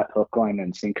caught hook, line,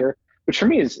 and sinker. Which for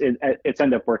me it's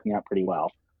ended up working out pretty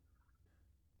well.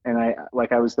 And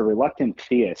I was the reluctant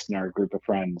theist in our group of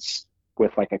friends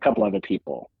with a couple other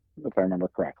people, if I remember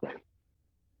correctly.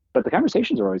 But the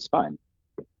conversations were always fun.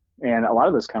 And a lot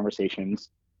of those conversations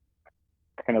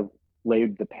kind of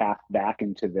laid the path back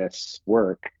into this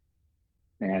work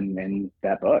and in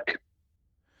that book.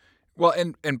 Well,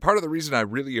 and part of the reason I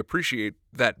really appreciate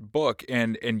that book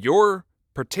and your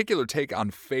particular take on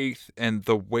faith and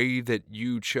the way that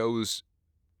you chose,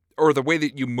 or the way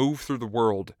that you move through the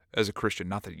world as a Christian,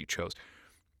 not that you chose,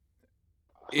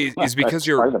 is because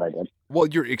That's part of it I did. well,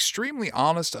 you're extremely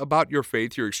honest about your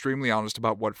faith. You're extremely honest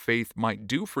about what faith might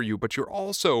do for you, but you're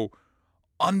also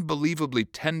unbelievably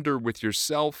tender with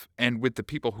yourself and with the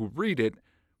people who read it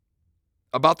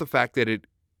about the fact that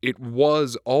it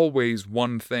was always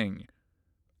one thing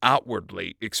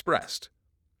outwardly expressed,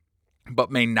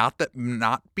 but may not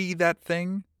be that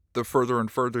thing the further and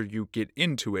further you get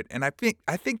into it. And I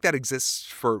think that exists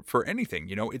for anything.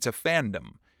 It's a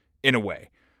fandom in a way.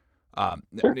 Sure.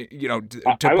 To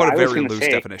put a I was very going to loose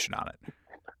say, definition on it.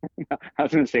 I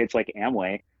was going to say it's like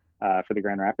Amway for the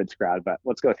Grand Rapids crowd, but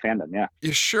let's go with fandom. Yeah.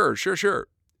 Yeah, sure.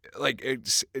 Like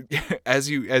as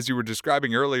you were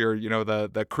describing earlier,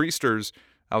 the Creasters.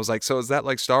 I was like, so is that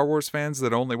like Star Wars fans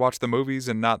that only watch the movies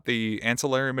and not the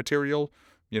ancillary material?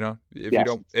 If you Yes.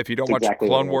 don't It's watch exactly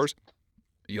what Clone it is. Wars,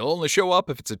 you'll only show up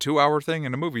if it's a 2-hour thing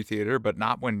in a movie theater, but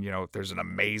not when there's an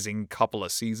amazing couple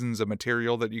of seasons of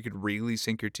material that you could really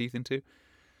sink your teeth into.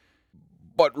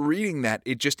 But reading that,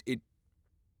 it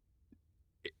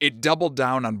doubled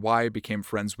down on why I became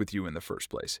friends with you in the first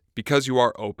place. Because you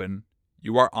are open,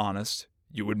 you are honest,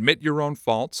 you admit your own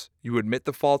faults, you admit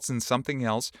the faults in something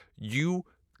else, you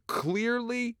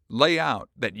clearly lay out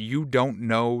that you don't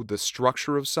know the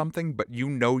structure of something, but you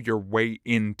know your way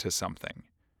into something.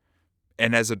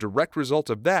 And as a direct result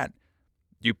of that,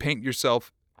 you paint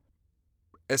yourself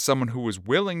as someone who is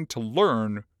willing to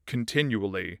learn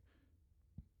continually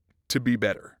to be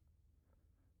better,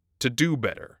 to do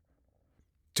better,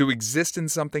 to exist in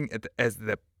something as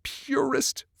the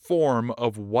purest form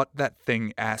of what that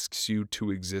thing asks you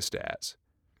to exist as.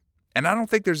 And I don't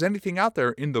think there's anything out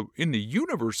there in the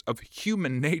universe of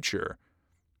human nature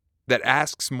that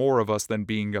asks more of us than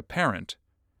being a parent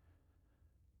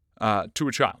to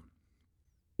a child.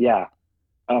 Yeah.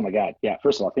 Oh my God. Yeah.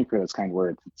 First of all, thank you for those kind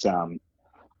words. It's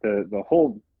the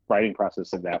whole writing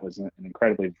process of that was an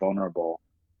incredibly vulnerable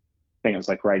thing. It was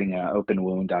like writing an open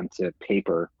wound onto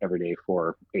paper every day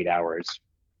for 8 hours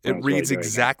when It I was really reads doing it.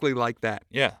 exactly like that.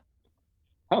 Yeah.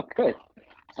 Oh, good.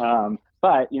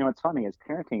 But what's funny is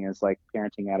parenting is like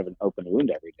parenting out of an open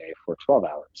wound every day for 12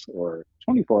 hours or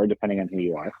 24, depending on who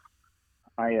you are.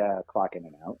 I clock in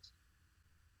and out.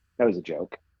 That was a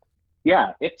joke.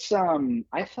 Yeah, it's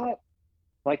I thought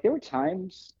like there were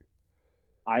times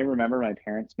I remember my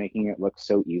parents making it look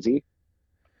so easy,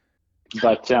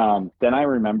 but then I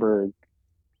remembered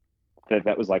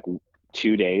that was like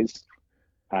 2 days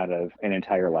out of an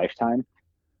entire lifetime,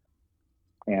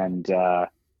 and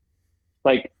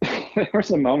like there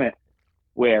was a moment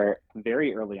where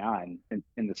very early on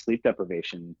in the sleep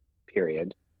deprivation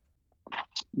period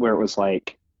where it was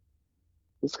like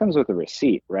this comes with a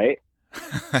receipt, right?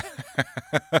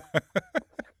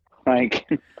 Like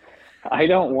I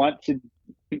don't want to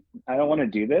I don't want to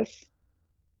do this.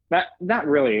 Not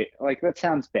really. Like that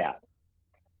sounds bad.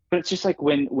 But it's just like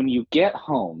when you get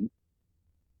home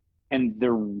and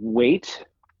the weight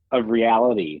of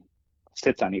reality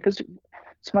sits on you because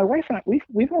so my wife and I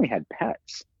we've only had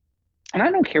pets. And I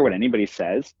don't care what anybody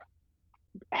says.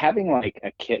 Having like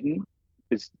a kitten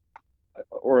is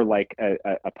or like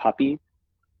a puppy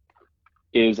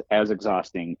is as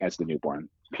exhausting as the newborn,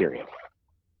 period.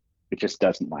 It just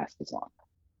doesn't last as long.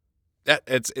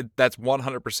 That's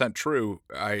 100% true.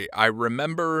 I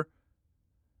remember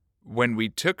when we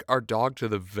took our dog to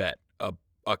the vet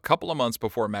a couple of months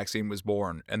before Maxine was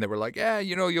born, and they were like, yeah,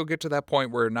 you'll get to that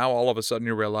point where now all of a sudden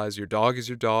you realize your dog is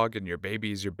your dog and your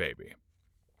baby is your baby.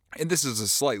 And this is a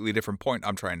slightly different point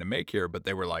I'm trying to make here, but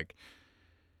they were like,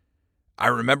 I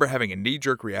remember having a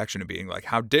knee-jerk reaction to being like,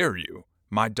 how dare you?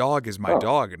 My dog is my Oh,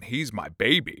 dog and he's my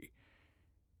baby.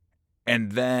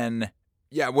 And then,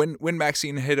 yeah, when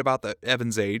Maxine hit about the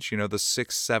Evans age, the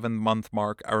 6-7 month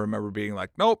mark, I remember being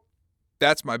like, nope,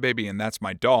 that's my baby and that's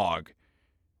my dog.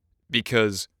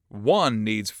 Because one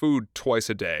needs food twice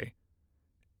a day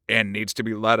and needs to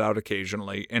be let out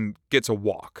occasionally and gets a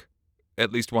walk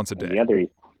at least once a and the day. other, And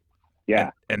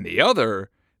yeah. and the other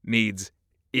needs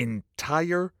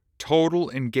entire total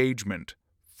engagement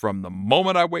from the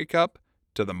moment I wake up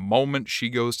to the moment she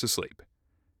goes to sleep.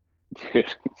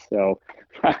 So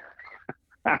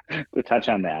to touch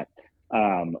on that,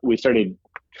 we started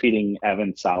feeding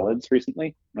Evan solids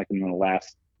recently, like in the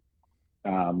last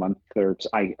month or so.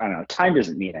 I don't know. Time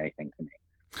doesn't mean anything to me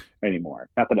anymore.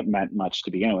 Not that it meant much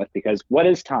to begin with, because what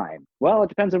is time? Well, it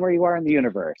depends on where you are in the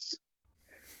universe.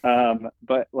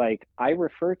 But like I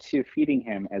refer to feeding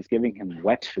him as giving him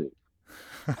wet food,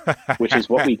 which is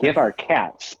what we give our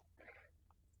cats.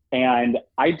 And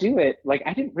I do it like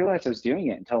I didn't realize I was doing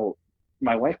it until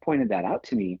my wife pointed that out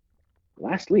to me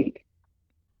last week.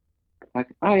 Like,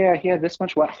 oh yeah, he had this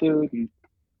much wet food, and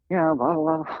blah blah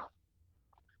blah.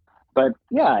 But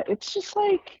yeah, it's just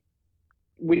like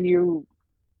when you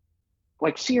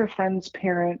like see your friend's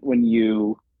parent, when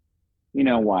you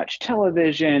watch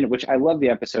television, which I love the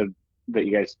episode that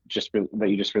that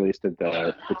you just released of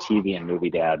the TV and movie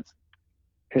dads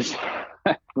because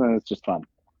it's just fun.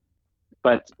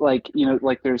 But like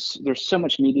like there's so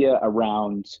much media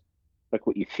around like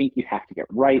what you think you have to get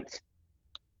right,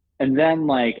 and then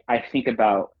like I think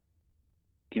about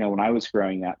when I was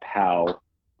growing up how,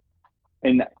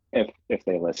 and if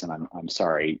they listen, I'm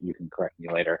sorry, you can correct me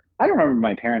later. I don't remember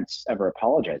my parents ever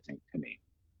apologizing to me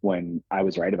when I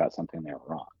was right about something they were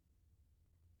wrong.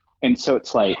 And so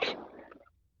it's like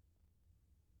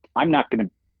I'm not going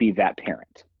to be that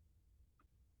parent.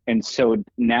 And so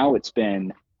now it's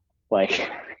been like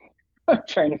I'm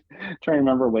trying to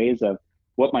remember ways of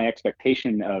what my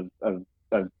expectation of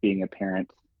being a parent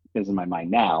is in my mind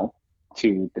now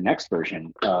to the next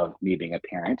version of me being a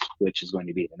parent, which is going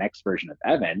to be the next version of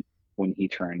Evan when he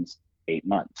turns 8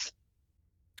 months.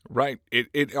 Right.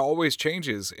 It always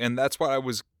changes, and that's why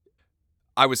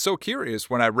I was so curious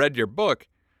when I read your book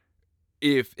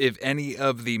if any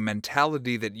of the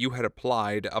mentality that you had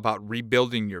applied about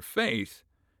rebuilding your faith,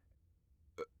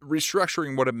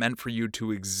 restructuring what it meant for you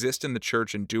to exist in the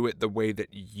church and do it the way that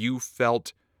you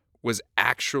felt was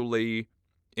actually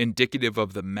indicative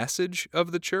of the message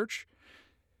of the church,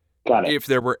 Got it. if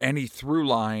there were any through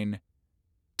line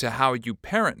to how you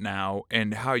parent now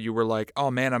and how you were like,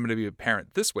 oh man, I'm going to be a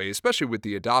parent this way, especially with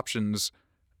the adoptions,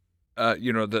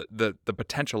 the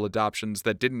potential adoptions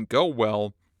that didn't go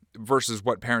well versus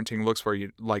what parenting looks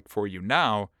for you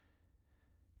now.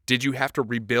 Did you have to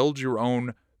rebuild your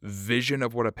own vision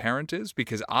of what a parent is?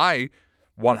 Because I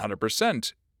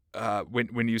 100%,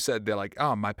 when you said they're like,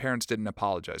 oh, my parents didn't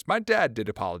apologize. My dad did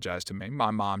apologize to me.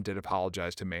 My mom did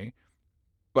apologize to me.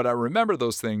 But I remember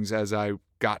those things as I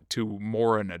got to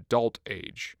more an adult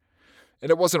age. And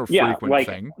it wasn't a Yeah, frequent like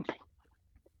thing.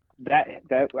 that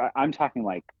I'm talking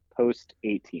like post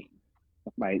 18.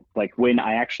 My like when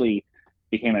I actually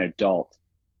became an adult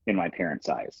in my parents'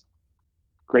 eyes.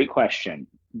 Great question.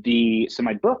 The So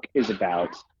my book is about,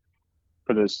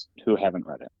 for those who haven't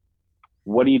read it,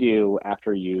 what do you do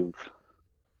after you've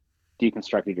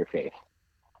deconstructed your faith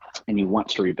and you want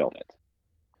to rebuild it?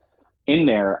 In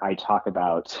there, I talk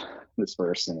about this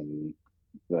verse in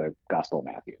the Gospel of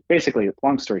Matthew. Basically,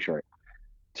 long story short,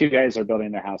 two guys are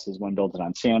building their houses. One builds it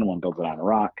on sand, one builds it on a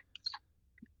rock.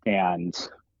 And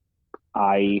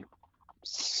I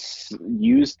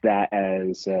used that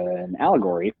as an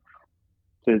allegory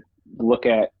to look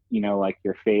at, like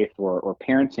your faith or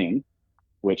parenting,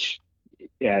 which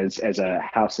as a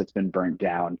house that's been burnt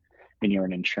down and you're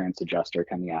an insurance adjuster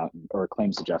coming out or a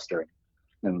claims adjuster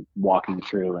and walking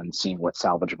through and seeing what's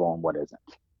salvageable and what isn't.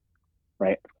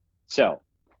 Right. So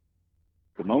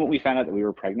the moment we found out that we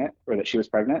were pregnant or that she was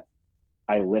pregnant,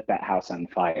 I lit that house on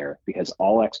fire because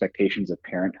all expectations of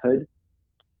parenthood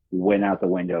went out the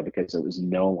window because it was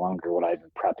no longer what I've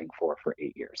been prepping for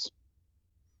 8 years.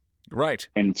 Right.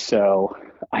 And so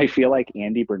I feel like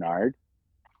Andy Bernard,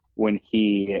 when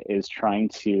he is trying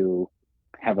to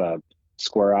have a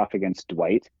square off against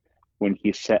Dwight, when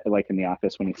he said, like in The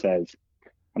Office, when he says,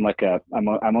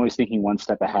 I'm always thinking one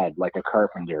step ahead, like a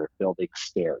carpenter building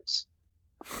stairs.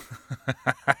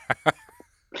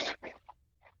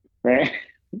 Right?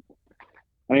 I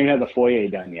don't even have the foyer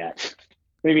done yet.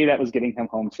 Maybe that was getting him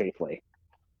home safely.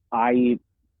 I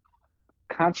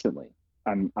constantly,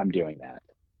 I'm doing that.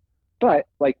 But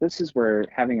like this is where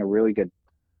having a really good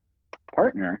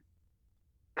partner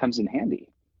comes in handy.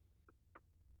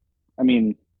 I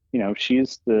mean,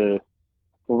 she's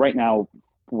right now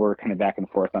we're kind of back and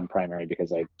forth on primary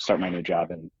because I start my new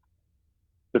job in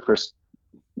the first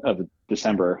of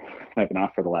December. I've been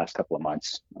off for the last couple of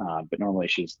months, but normally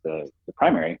she's the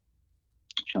primary.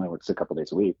 She only works a couple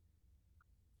days a week.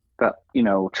 But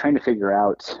trying to figure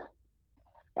out,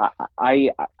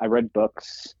 I read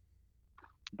books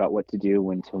about what to do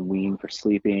when to wean for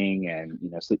sleeping and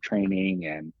sleep training,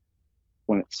 and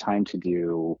when it's time to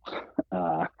do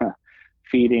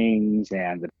feedings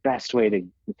and the best way to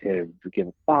give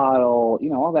a bottle,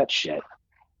 all that shit.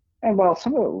 And while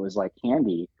some of it was like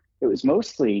handy, it was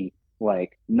mostly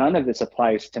like none of this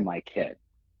applies to my kid.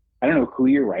 I don't know who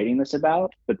you're writing this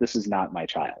about, but this is not my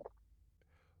child.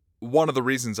 One of the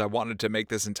reasons I wanted to make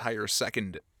this entire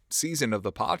second season of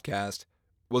the podcast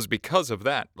was because of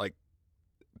that. Like,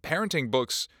 parenting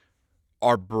books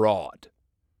are broad.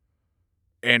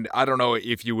 And I don't know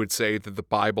if you would say that the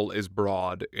Bible is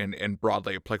broad and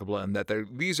broadly applicable, and that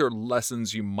these are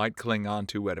lessons you might cling on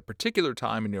to at a particular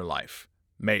time in your life.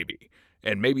 Maybe.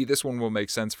 And maybe this one will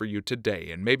make sense for you today,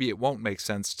 and maybe it won't make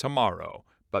sense tomorrow.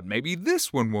 but maybe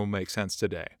this one will make sense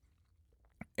today.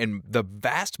 And the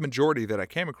vast majority that I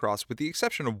came across, with the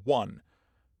exception of one,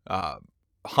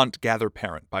 Hunt, Gather,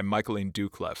 Parent by Michaeline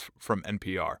Doucleff from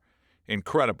NPR.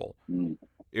 Incredible.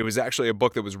 It was actually a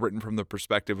book that was written from the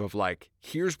perspective of like,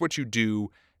 here's what you do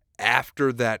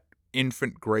after that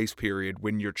infant grace period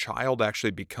when your child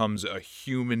actually becomes a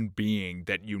human being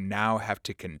that you now have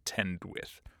to contend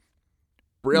with.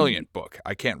 Brilliant book.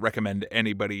 I can't recommend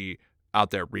anybody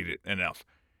out there read it enough.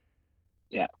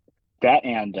 Yeah. That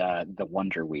and the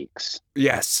Wonder Weeks.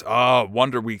 Yes.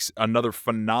 Wonder Weeks, another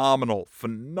phenomenal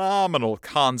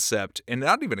concept. And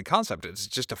not even a concept, it's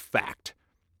just a fact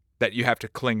that you have to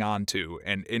cling on to.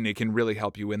 And it can really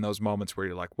help you in those moments where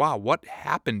you're like, wow, what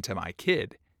happened to my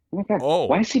kid? Oh my God.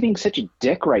 Why is he being such a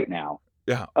dick right now?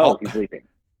 Yeah. Oh, he's leaving.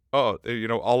 Oh,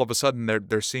 all of a sudden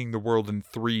they're seeing the world in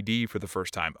 3D for the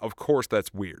first time. Of course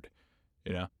that's weird,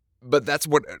 But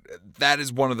that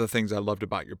is one of the things I loved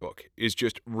about your book, is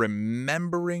just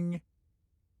remembering,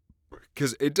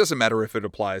 because it doesn't matter if it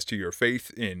applies to your faith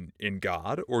in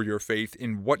God or your faith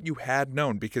in what you had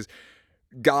known, because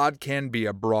God can be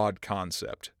a broad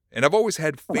concept. And I've always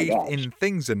had faith in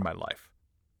things in my life.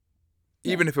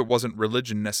 Even if it wasn't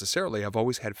religion necessarily, I've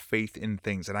always had faith in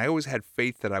things. And I always had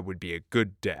faith that I would be a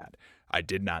good dad. I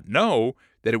did not know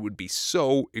that it would be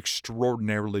so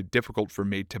extraordinarily difficult for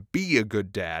me to be a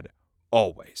good dad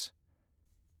always.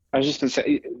 I was just going to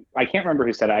say, I can't remember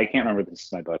who said it. I can't remember this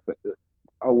is my book, but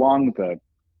along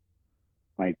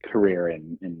my career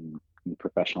in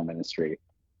professional ministry,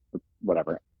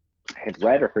 whatever, I had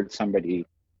read or heard somebody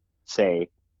say,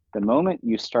 the moment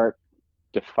you start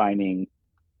defining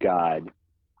God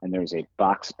and there's a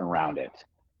box around it,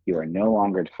 you are no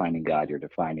longer defining God, you're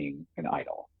defining an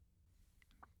idol.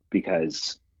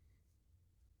 Because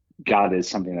God is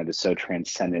something that is so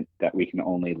transcendent that we can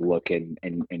only look and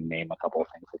name a couple of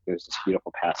things. Like there's this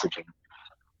beautiful passage in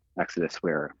Exodus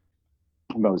where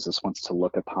Moses wants to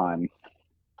look upon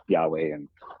Yahweh, and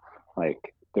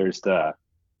like there's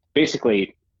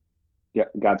basically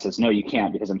God says, no, you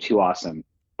can't because I'm too awesome,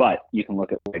 but you can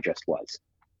look at what I just was.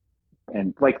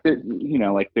 And like,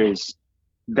 there's,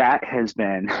 that has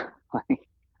been like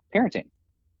parenting,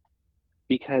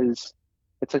 because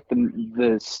it's like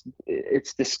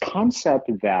it's this concept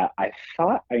that I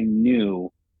thought I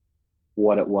knew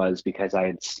what it was because I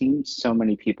had seen so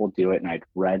many people do it and I'd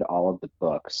read all of the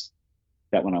books,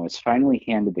 that when I was finally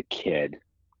handed the kid,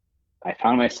 I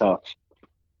found myself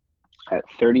at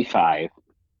 35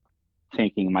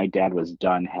 thinking my dad was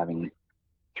done having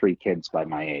 3 kids by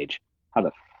my age. How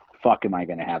the fuck am I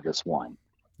going to have this one?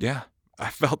 Yeah, I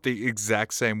felt the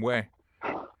exact same way.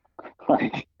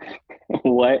 Like,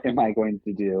 what am I going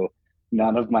to do?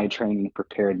 None of my training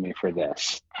prepared me for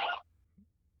this.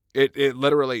 It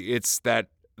literally, it's that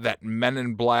Men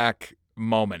in Black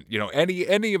moment.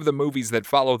 Any of the movies that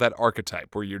follow that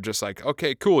archetype where you're just like,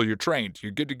 okay, cool, you're trained,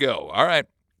 you're good to go. All right,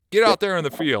 get out there in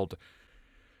the field.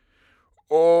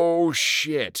 Oh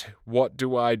shit, what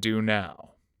do I do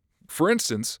now? For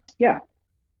instance,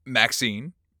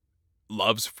 Maxine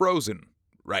loves Frozen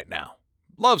right now.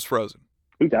 Loves Frozen.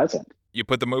 Who doesn't? You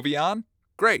put the movie on?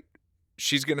 Great.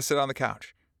 She's going to sit on the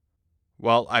couch.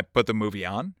 Well, I put the movie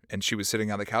on, and she was sitting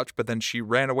on the couch, but then she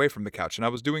ran away from the couch, and I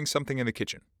was doing something in the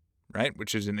kitchen, right?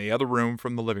 Which is in the other room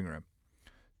from the living room.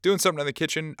 Doing something in the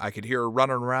kitchen, I could hear her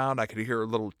running around, I could hear her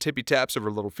little tippy taps of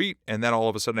her little feet, and then all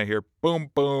of a sudden I hear boom,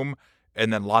 boom,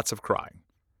 and then lots of crying.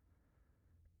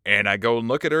 And I go and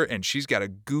look at her, and she's got a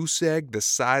goose egg the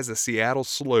size of Seattle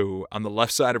Slough on the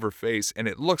left side of her face, and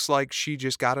it looks like she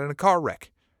just got in a car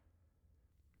wreck.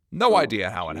 No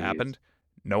idea how it happened.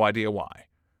 No idea why.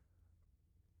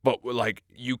 But, like,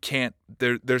 you can't,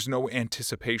 there's no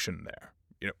anticipation there.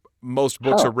 Most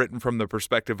books are written from the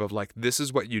perspective of, like, this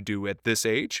is what you do at this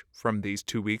age, from these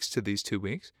 2 weeks to these 2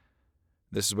 weeks.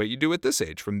 This is what you do at this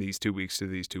age, from these 2 weeks to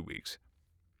these 2 weeks.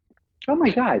 Oh, my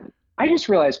God. I just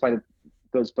realized why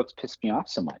those books piss me off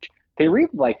so much. They read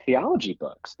like theology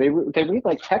books. They read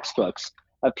like textbooks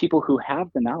of people who have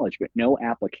the knowledge, but no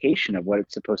application of what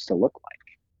it's supposed to look like.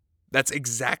 That's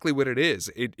exactly what it is.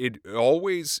 It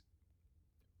always,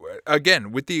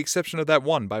 again, with the exception of that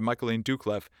one by Michaeline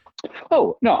Doucleff.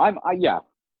 Oh, no,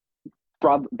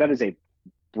 that is a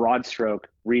broad stroke.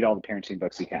 Read all the parenting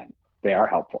books you can. They are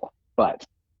helpful, but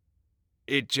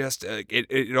it just,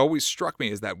 it always struck me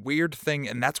as that weird thing,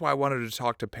 and that's why I wanted to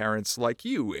talk to parents like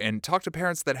you and talk to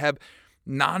parents that have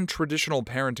non-traditional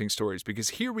parenting stories, because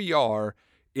here we are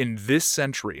in this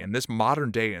century, in this modern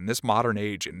day, in this modern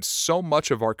age, and so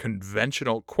much of our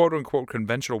conventional, quote-unquote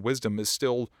conventional wisdom is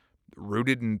still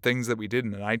rooted in things that we did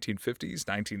in the 1950s,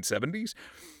 1970s.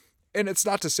 And it's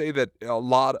not to say that a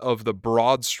lot of the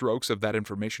broad strokes of that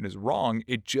information is wrong.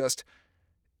 It just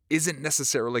isn't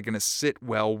necessarily going to sit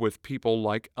well with people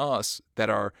like us that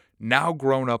are now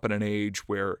grown up in an age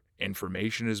where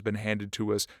information has been handed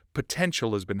to us,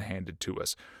 potential has been handed to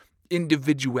us.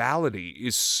 Individuality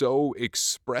is so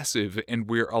expressive, and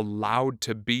we're allowed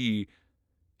to be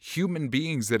human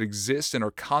beings that exist and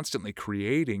are constantly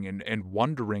creating and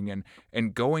wondering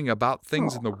and going about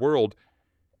things in the world.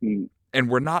 Mm. And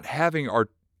we're not having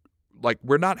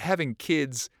we're not having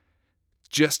kids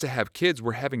just to have kids.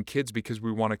 We're having kids because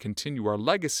we want to continue our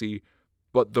legacy.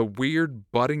 But the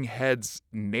weird butting heads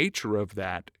nature of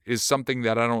that is something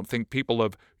that I don't think people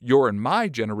of your and my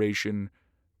generation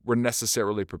were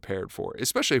necessarily prepared for,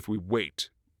 especially if we wait,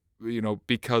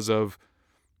 because of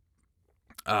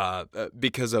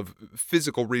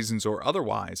physical reasons or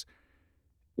otherwise.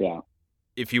 Yeah.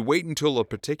 If you wait until a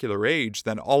particular age,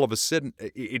 then all of a sudden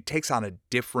it takes on a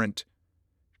different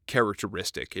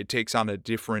characteristic. It takes on a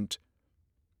different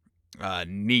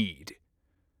need.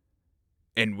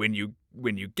 And when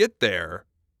you get there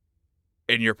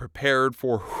and you're prepared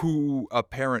for who a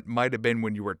parent might have been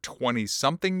when you were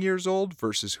 20-something years old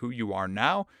versus who you are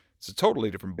now, it's a totally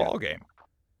different ballgame.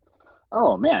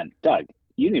 Oh man, Doug,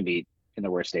 you knew me in the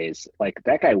worst days. Like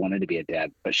that guy wanted to be a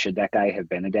dad, but should that guy have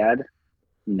been a dad?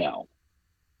 No.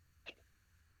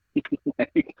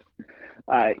 Like,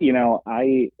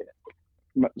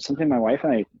 something my wife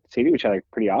and I say to each other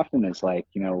pretty often is like,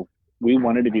 we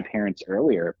wanted to be parents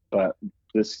earlier, but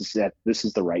this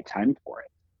is the right time for it.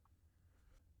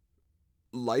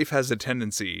 Life has a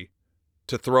tendency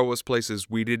to throw us places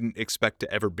we didn't expect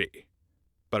to ever be,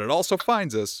 but it also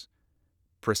finds us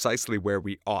precisely where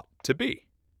we ought to be.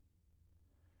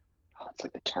 Oh, it's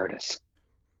like the TARDIS.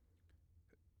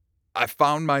 I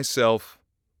found myself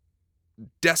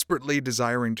desperately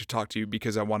desiring to talk to you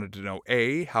because I wanted to know,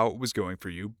 A, how it was going for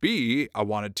you, B, I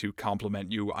wanted to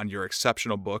compliment you on your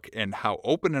exceptional book and how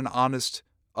open and honest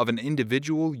of an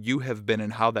individual you have been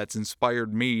and how that's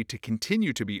inspired me to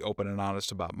continue to be open and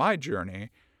honest about my journey.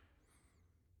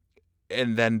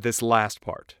 And then this last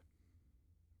part.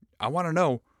 I want to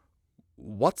know,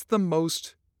 what's the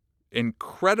most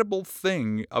incredible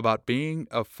thing about being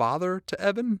a father to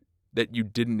Evan that you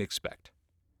didn't expect?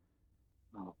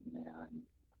 Oh man.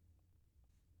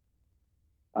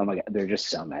 Oh my God, there are just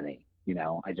so many.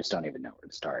 I just don't even know where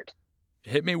to start.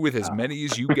 Hit me with as many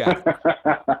as you got.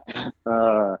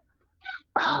 Oh.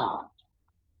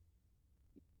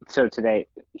 So today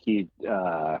he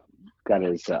got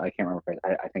his. I can't remember.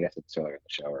 I think I said this earlier in the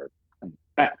show.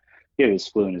 He had his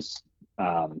flu and his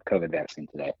COVID vaccine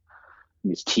today.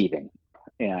 He's teething,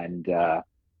 and the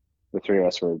three of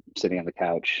us were sitting on the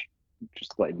couch,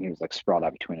 just letting. He was like sprawled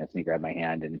out between us, and he grabbed my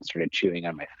hand and started chewing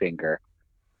on my finger,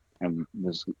 and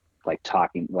was like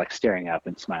talking, like staring up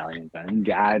and smiling and going,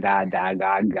 da, da, da,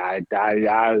 da, da, da,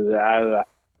 da.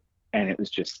 And it was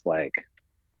just like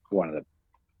one of the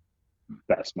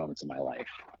best moments of my life.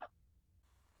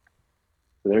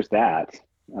 So there's that.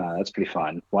 That's pretty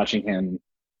fun. Watching him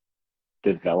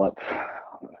develop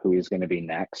who he's going to be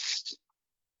next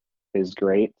is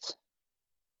great.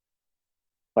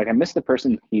 Like I miss the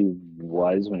person he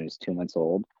was when he was 2 months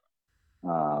old,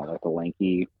 like the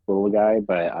lanky little guy.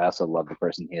 But I also love the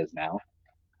person he is now,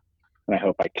 and I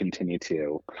hope I continue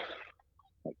to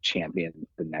like champion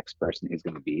the next person he's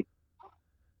going to be,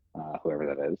 whoever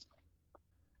that is.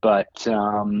 But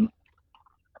I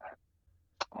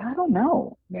don't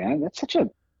know, man. That's such a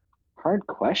hard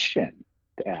question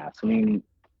to ask. I mean,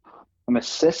 I'm a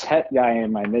cis het guy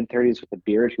in my mid 30s with a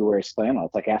beard who wears flannel.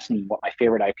 It's like asking what my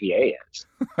favorite IPA is.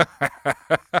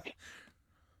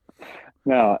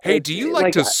 No. Hey, do you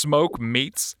like to smoke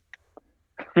meats?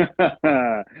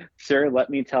 Sir, let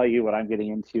me tell you what I'm getting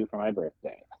into for my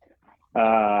birthday.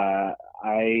 I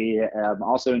am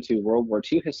also into World War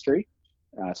II history,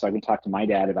 so I can talk to my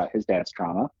dad about his dad's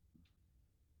trauma.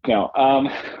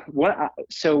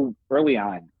 So early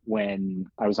on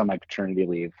when I was on my paternity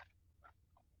leave,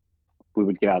 we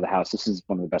would get out of the house. This is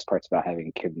one of the best parts about having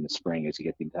a kid in the spring is you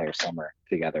get the entire summer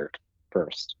together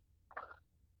first.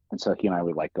 And so he and I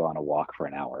would like go on a walk for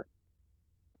an hour,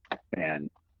 and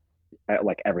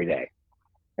like every day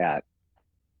at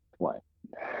what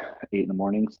 8 in the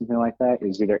morning, something like that. It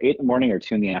was either 8 in the morning or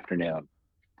 2 in the afternoon,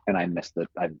 and I missed that.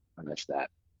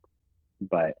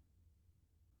 But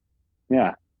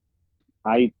yeah,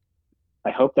 I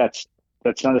hope that's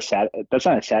not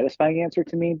a satisfying answer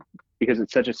to me because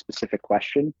it's such a specific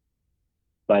question.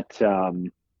 But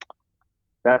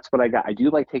that's what I got. I do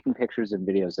like taking pictures and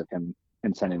videos of him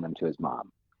and sending them to his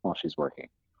mom while she's working.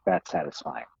 That's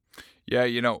satisfying. Yeah,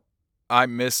 I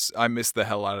miss the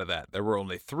hell out of that. There were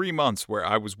only 3 months where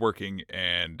I was working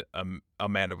and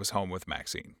Amanda was home with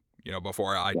Maxine,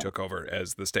 before I Yeah. took over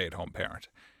as the stay-at-home parent.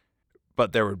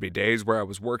 But there would be days where I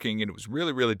was working and it was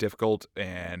really, really difficult,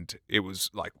 and it was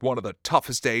like one of the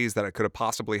toughest days that I could have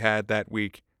possibly had that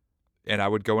week. And I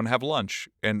would go and have lunch,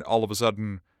 and all of a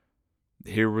sudden,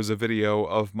 here was a video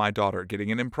of my daughter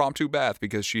getting an impromptu bath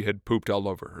because she had pooped all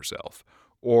over herself.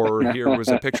 Or here was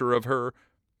a picture of her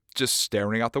just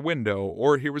staring out the window.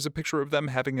 Or here was a picture of them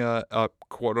having a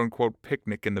quote-unquote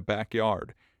picnic in the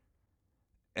backyard.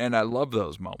 And I love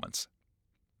those moments.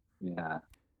 Yeah.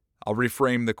 I'll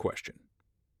reframe the question.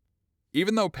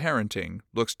 Even though parenting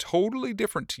looks totally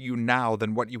different to you now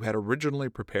than what you had originally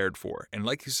prepared for, and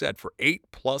like you said, for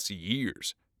 8+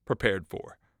 years prepared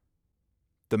for,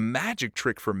 the magic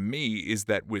trick for me is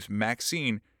that with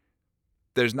Maxine,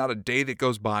 there's not a day that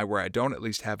goes by where I don't at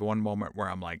least have one moment where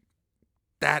I'm like,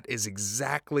 that is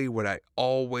exactly what I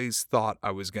always thought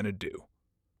I was going to do.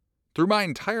 Through my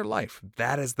entire life,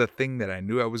 that is the thing that I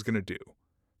knew I was going to do.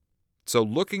 So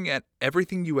looking at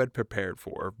everything you had prepared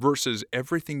for versus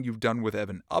everything you've done with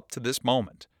Evan up to this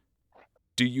moment,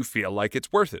 do you feel like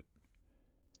it's worth it?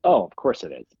 Oh, of course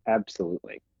it is.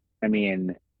 Absolutely. I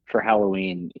mean, for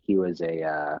Halloween, he was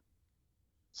a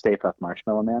Stay Puft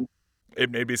Marshmallow Man.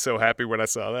 It made me so happy when I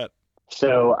saw that.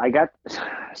 So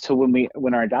so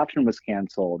when our adoption was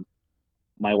canceled,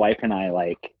 my wife and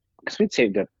I because we'd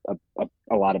saved a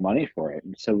lot of money for it,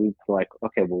 and so we were like,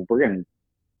 okay, well,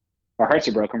 our hearts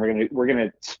are broken. We're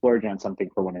gonna splurge on something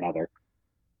for one another.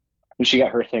 And she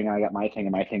got her thing, and I got my thing,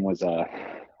 and my thing was a,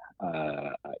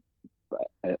 a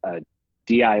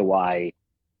DIY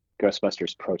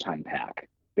Ghostbusters Proton Pack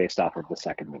based off of the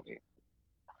second movie.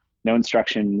 No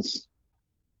instructions.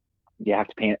 You have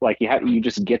to paint it you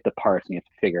just get the parts and you have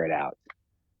to figure it out.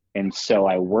 And so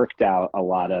I worked out a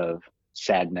lot of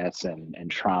sadness and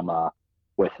trauma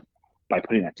by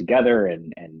putting that together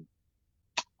and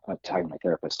talking to my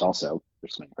therapist also,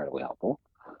 which was incredibly helpful.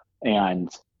 And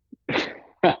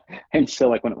and so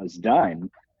when it was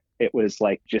done, it was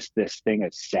just this thing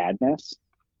of sadness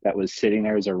that was sitting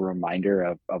there as a reminder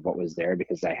of what was there,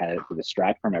 because I had it to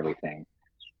distract from everything.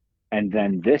 And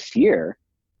then this year,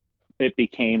 it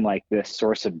became this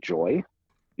source of joy,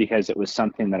 because it was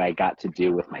something that I got to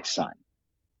do with my son,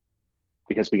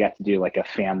 because we got to do a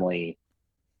family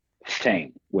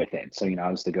thing with it. So,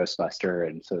 I was the Ghostbuster,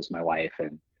 and so was my wife.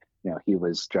 And, he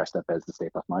was dressed up as the Stay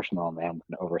Puft Marshmallow Man with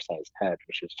an oversized head,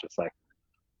 which is just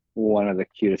one of the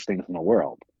cutest things in the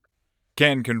world.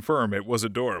 Can confirm it was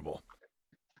adorable.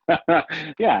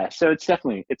 Yeah. So it's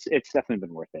definitely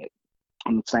been worth it.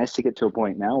 And it's nice to get to a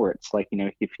point now where it's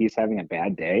if he's having a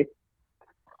bad day,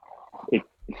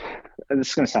 this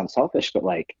is going to sound selfish, but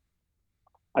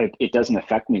it doesn't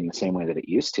affect me in the same way that it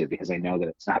used to, because I know that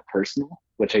it's not personal,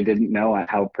 which I didn't know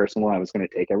how personal I was going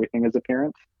to take everything as a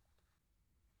parent.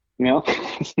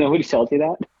 Nobody tells you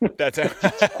that. That's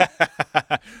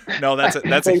no,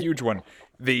 that's a huge one.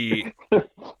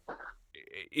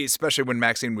 Especially when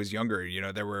Maxine was younger,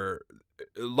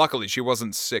 luckily she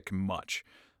wasn't sick much.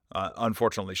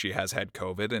 Unfortunately, she has had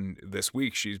COVID, and this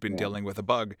week she's been dealing with a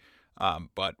bug.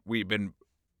 But we've been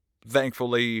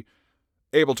thankfully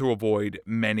able to avoid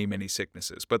many, many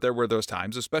sicknesses. But there were those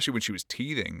times, especially when she was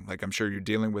teething, like I'm sure you're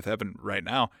dealing with Evan right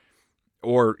now,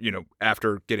 or,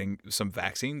 after getting some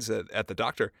vaccines at the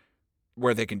doctor,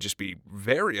 where they can just be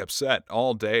very upset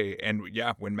all day. And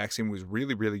yeah, when Maxine was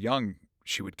really, really young,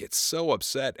 she would get so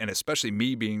upset. And especially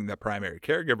me being the primary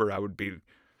caregiver, I would be,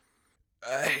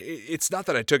 it's not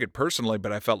that I took it personally,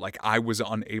 but I felt like I was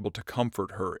unable to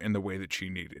comfort her in the way that she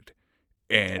needed.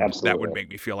 And Absolutely. That would make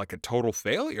me feel like a total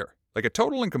failure, like a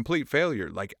total and complete failure.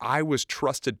 Like I was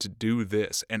trusted to do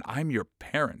this, and I'm your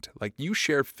parent. Like you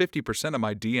share 50% of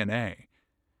my DNA.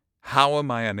 How am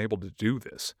I unable to do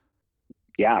this?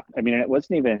 Yeah. I mean, it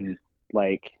wasn't even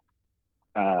when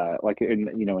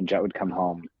Jet would come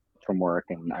home from work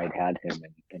and I'd had him,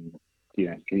 and he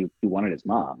wanted his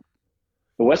mom.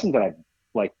 It wasn't that I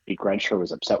begrudged her,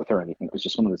 was upset with her or anything. It was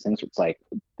just one of those things where it's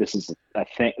this is a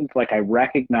thing. I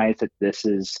recognize that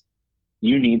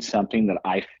you need something that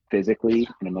I physically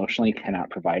and emotionally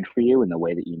cannot provide for you in the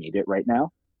way that you need it right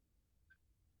now,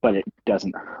 but it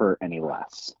doesn't hurt any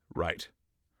less. Right.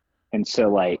 And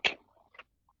so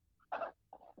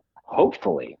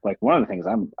hopefully, one of the things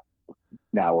I'm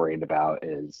now worried about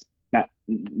is not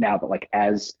now, but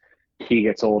as he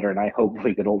gets older, and I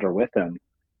hopefully get older with him,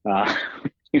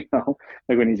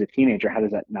 when he's a teenager, how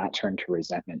does that not turn to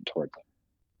resentment towards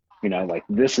him?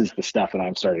 This is the stuff that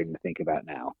I'm starting to think about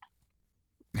now.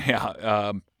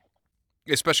 Yeah.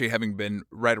 Especially having been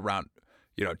right around,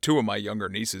 two of my younger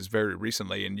nieces very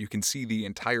recently, and you can see the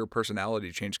entire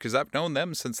personality change because I've known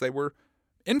them since they were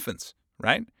infants,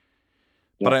 right?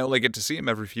 But Yeah. I only get to see them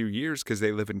every few years because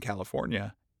they live in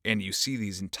California, and you see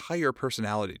these entire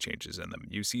personality changes in them.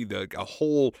 You see a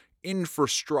whole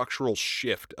infrastructural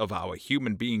shift of how a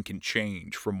human being can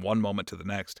change from one moment to the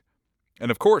next. And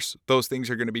of course, those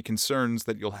things are going to be concerns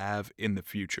that you'll have in the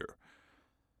future.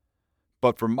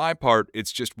 But for my part,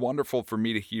 it's just wonderful for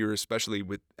me to hear, especially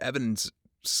with Evan's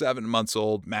 7 months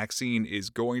old. Maxine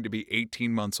is going to be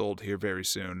 18 months old here very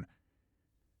soon.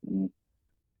 Mm.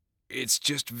 It's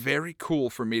just very cool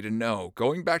for me to know,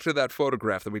 going back to that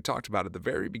photograph that we talked about at the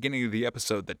very beginning of the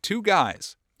episode, that two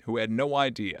guys who had no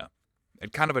idea,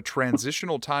 at kind of a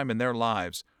transitional time in their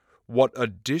lives, what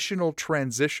additional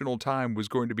transitional time was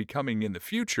going to be coming in the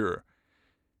future,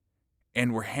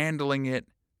 and we're handling it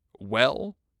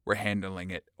well, we're handling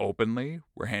it openly,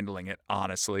 we're handling it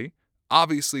honestly.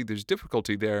 Obviously, there's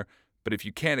difficulty there, but if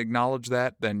you can't acknowledge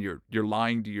that, then you're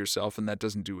lying to yourself, and that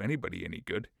doesn't do anybody any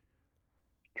good.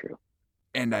 True.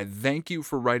 And I thank you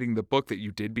for writing the book that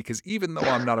you did, because even though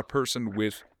I'm not a person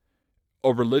with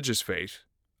a religious faith,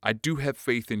 I do have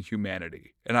faith in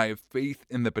humanity, and I have faith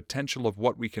in the potential of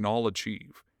what we can all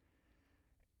achieve.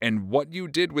 And what you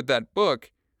did with that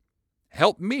book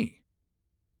helped me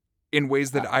in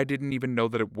ways that I didn't even know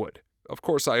that it would. Of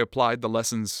course, I applied the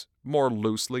lessons more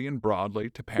loosely and broadly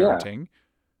to parenting.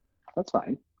 Yeah, that's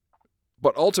fine.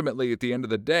 But ultimately, at the end of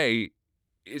the day,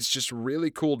 it's just really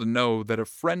cool to know that a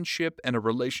friendship and a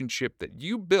relationship that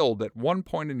you build at one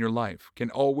point in your life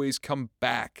can always come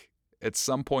back at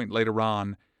some point later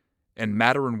on and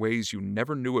matter in ways you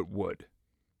never knew it would.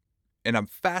 And I'm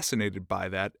fascinated by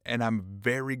that, and I'm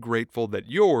very grateful that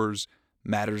yours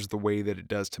matters the way that it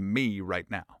does to me right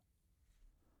now.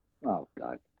 Oh,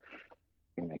 God.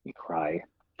 You're going to make me cry.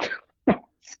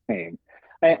 Same.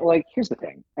 Here's the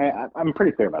thing. I'm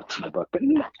pretty clear about this in the book, but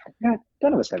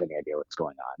none of us have any idea what's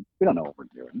going on. We don't know what we're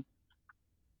doing.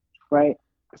 Right?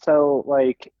 So,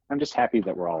 I'm just happy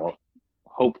that we're all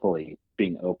hopefully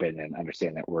being open and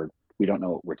understand that we don't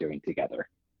know what we're doing together.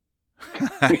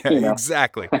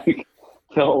 Exactly.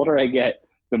 The older I get,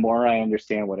 the more I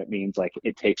understand what it means.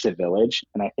 It takes a village.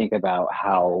 And I think about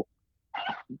how,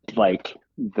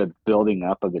 the building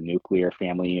up of the nuclear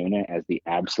family unit as the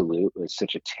absolute was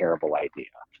such a terrible idea.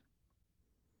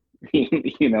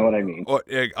 You know what I mean? Well,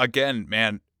 again,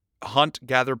 man, Hunt,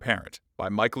 Gather, Parent by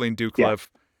Michaeline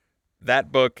Ducliffe. Yeah.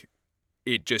 That book,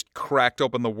 it just cracked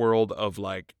open the world of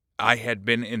I had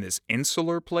been in this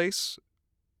insular place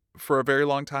for a very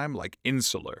long time,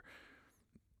 insular.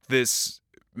 This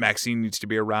Maxine needs to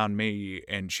be around me,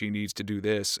 and she needs to do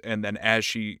this. And then as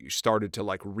she started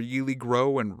to really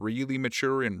grow and really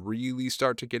mature and really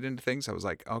start to get into things, I was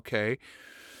like, okay,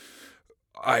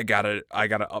 I gotta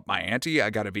up my ante. I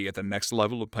gotta be at the next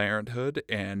level of parenthood.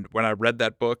 And when I read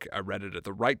that book, I read it at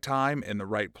the right time in the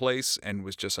right place, and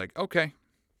was just like, okay,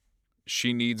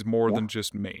 she needs more than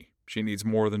just me. She needs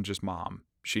more than just mom.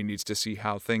 She needs to see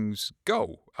how things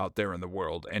go out there in the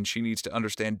world, and she needs to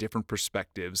understand different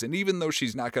perspectives. And even though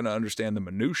she's not going to understand the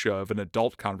minutia of an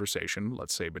adult conversation,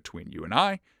 let's say between you and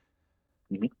I,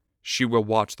 she will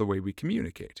watch the way we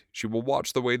communicate. She will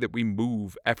watch the way that we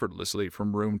move effortlessly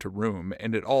from room to room,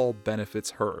 and it all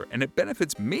benefits her, and it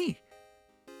benefits me.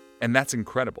 And that's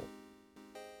incredible.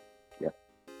 Yeah.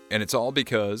 And it's all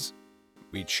because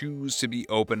we choose to be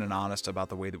open and honest about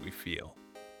the way that we feel.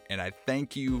 And I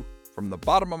thank you from the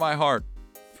bottom of my heart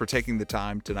for taking the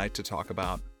time tonight to talk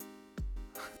about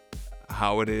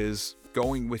how it is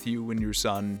going with you and your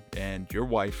son and your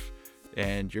wife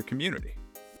and your community.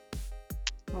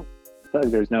 Well, I feel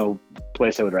like there's no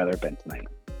place I would rather have been tonight.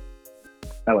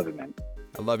 I love you, man.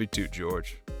 I love you too,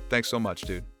 George. Thanks so much,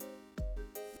 dude.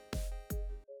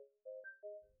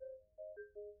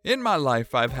 In my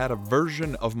life, I've had a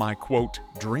version of my, quote,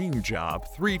 dream job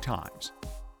 3 times.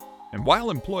 And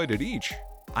while employed at each,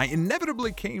 I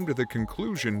inevitably came to the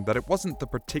conclusion that it wasn't the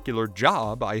particular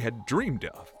job I had dreamed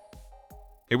of.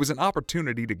 It was an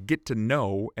opportunity to get to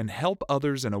know and help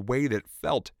others in a way that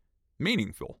felt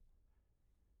meaningful.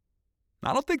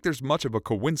 I don't think there's much of a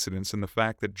coincidence in the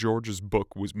fact that George's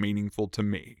book was meaningful to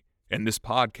me, and this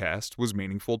podcast was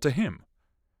meaningful to him.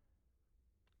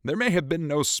 There may have been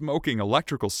no smoking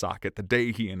electrical socket the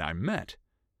day he and I met,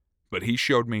 but he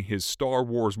showed me his Star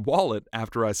Wars wallet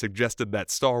after I suggested that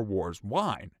Star Wars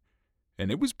wine, and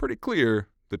it was pretty clear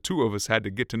the two of us had to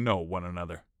get to know one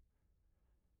another.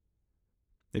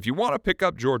 If you want to pick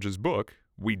up George's book,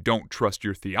 We Don't Trust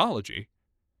Your Theology,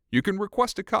 you can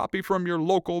request a copy from your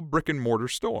local brick-and-mortar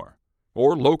store,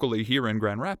 or locally here in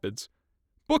Grand Rapids,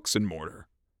 Books and Mortar.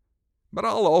 but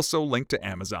I'll also link to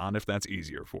Amazon if that's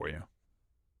easier for you.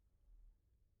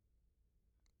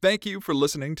 Thank you for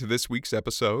listening to this week's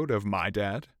episode of My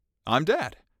Dad, I'm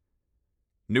Dad.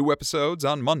 New episodes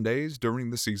on Mondays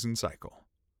during the season cycle.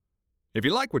 If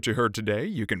you like what you heard today,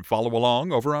 you can follow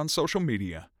along over on social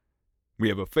media. We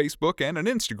have a Facebook and an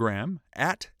Instagram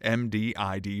at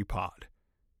MDIDpod.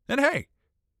 And hey,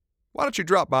 why don't you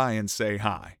drop by and say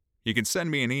hi? You can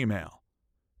send me an email,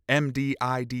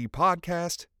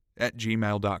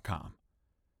 mdidpodcast@gmail.com.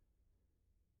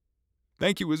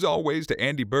 Thank you as always to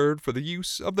Andy Bird for the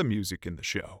use of the music in the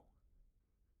show.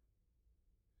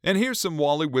 And here's some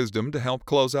Wally wisdom to help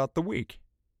close out the week.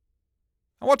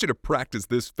 I want you to practice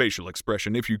this facial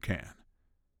expression if you can.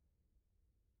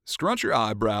 Scrunch your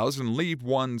eyebrows and leave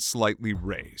one slightly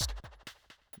raised.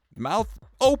 Mouth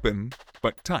open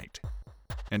but tight.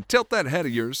 And tilt that head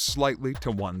of yours slightly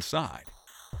to one side.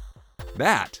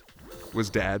 That was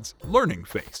Dad's learning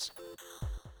face.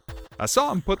 I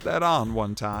saw him put that on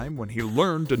one time when he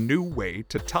learned a new way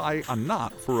to tie a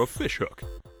knot for a fishhook.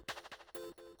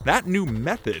 That new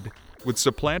method would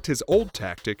supplant his old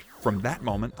tactic from that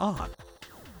moment on.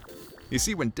 You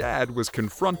see, when Dad was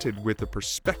confronted with a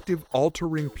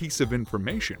perspective-altering piece of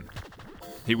information,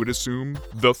 he would assume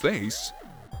the face,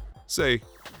 say,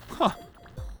 huh,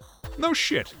 no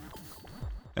shit,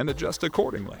 and adjust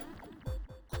accordingly.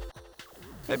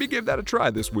 Maybe give that a try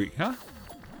this week, huh?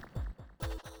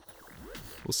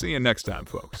 We'll see you next time,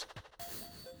 folks.